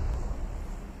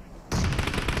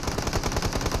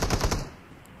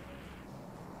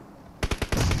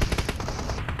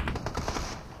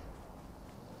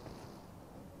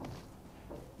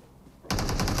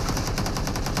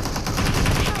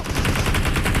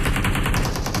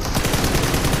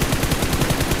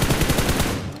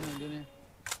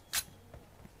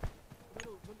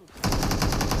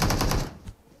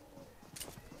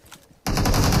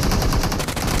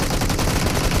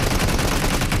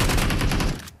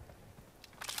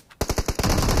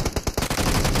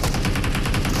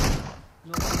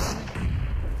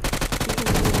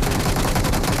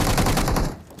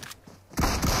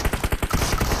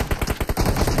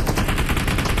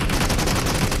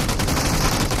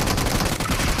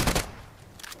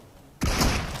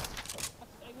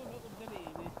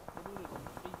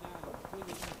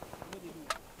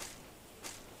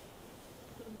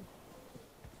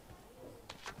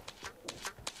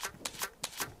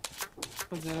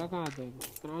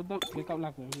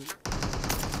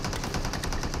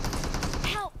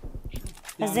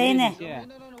 Zene.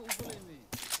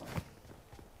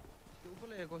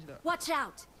 Watch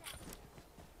out.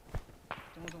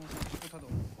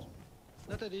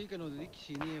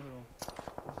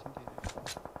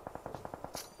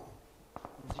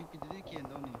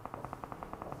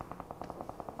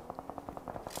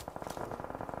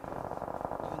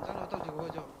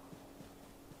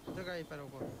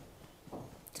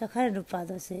 Chakar rupa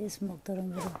do se smoke to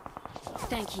rum.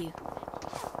 Thank you.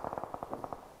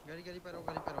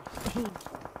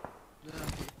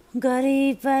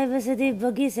 Gari pai base de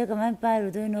bagi se kamai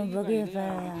paru do no bagi pa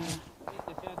ya.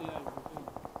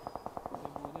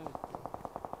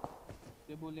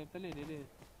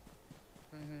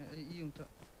 Ay yung ta.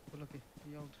 Wala ki.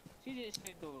 Yaw. Sini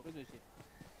ito ko doon siya.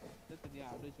 Dito niya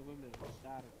doon siya bumili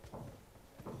star.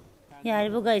 यार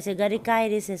वो गए से गाड़ी काय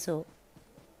रे से सो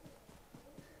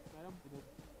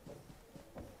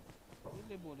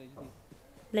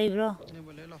ले bro Ne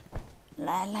boleh lo.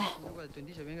 ला ला Coba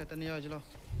 27 ka tanya aja lo.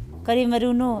 करी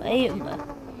मरुनो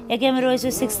ए के मरो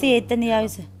से 68 तनी आवे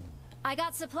से I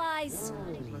got supplies.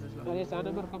 Kaya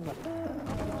sana berkembang.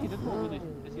 Sini tuh bener,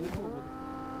 sini tuh bener.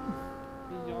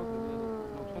 Ini jauh bener.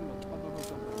 Langsung lo, apa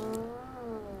macam?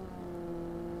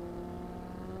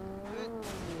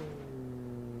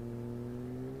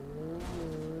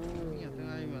 Iya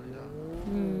tengah ini malah.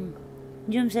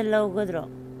 जुम से लो गदरो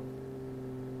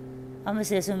हम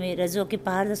से सुमे रजो के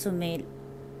पहाड़ से सुमेल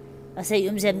ऐसे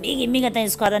जुम से मिगी तय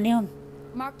स्क्वाड नहीं हम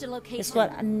Marked a location. Squad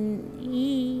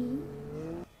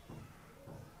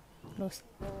loss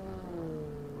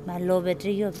मैं लो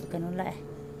बैटरी यो कनो लाए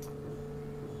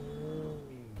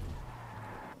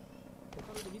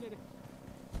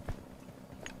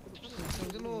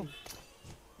Dulu.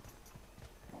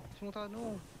 Semua tahu nu.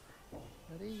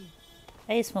 Dari.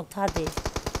 ए स्मोक था दे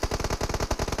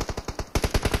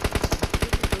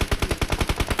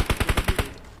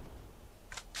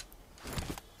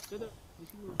Sudah, di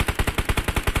sini.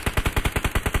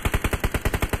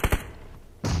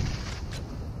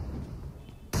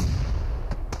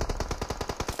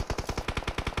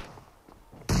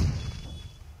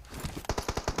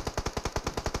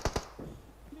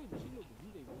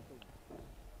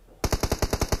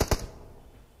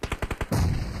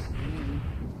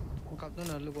 Kau kap tu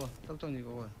nak lu kau. Tak tahu ni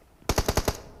kau.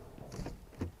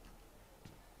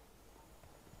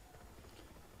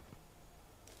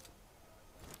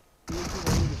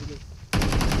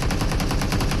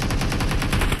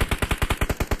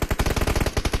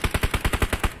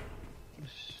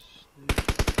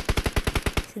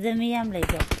 सीधे में हम ले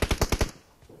जाओ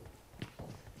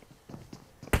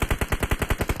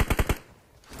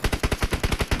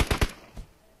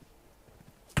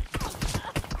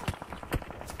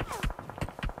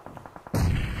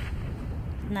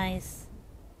नाइस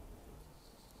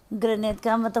ग्रेनेड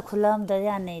का मतलब खुला हम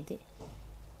दरिया नहीं थे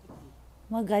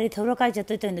मैं गाड़ी थोड़ा का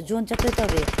चतुई तो इंदु जोन चतुई तो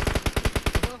बे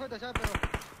Kau dah siapa?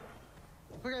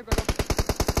 Kau kaya apa?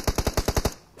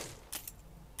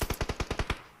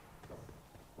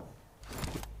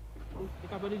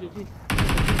 Kita balik jadi.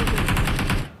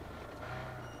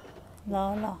 लो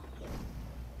लो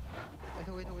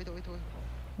Itu.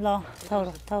 लो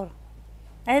थोड़ा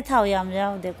ऐसे थाव याम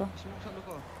जाओ देखो Semua satu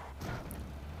kau.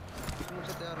 Semua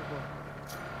satu ada kau.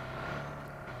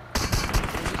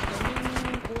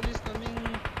 Police coming.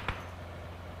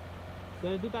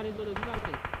 Dan itu tarik dulu, itu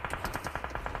tarik.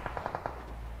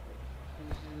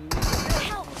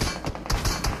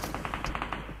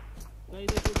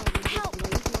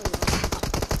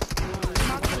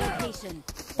 Marked a location.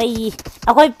 ปีเอ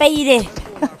าค่อยปีดิ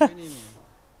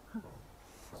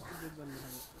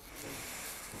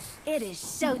It is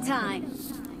showtime.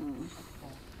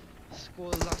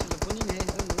 Sekolah laksana pun ini.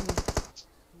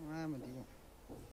 Ah, mati.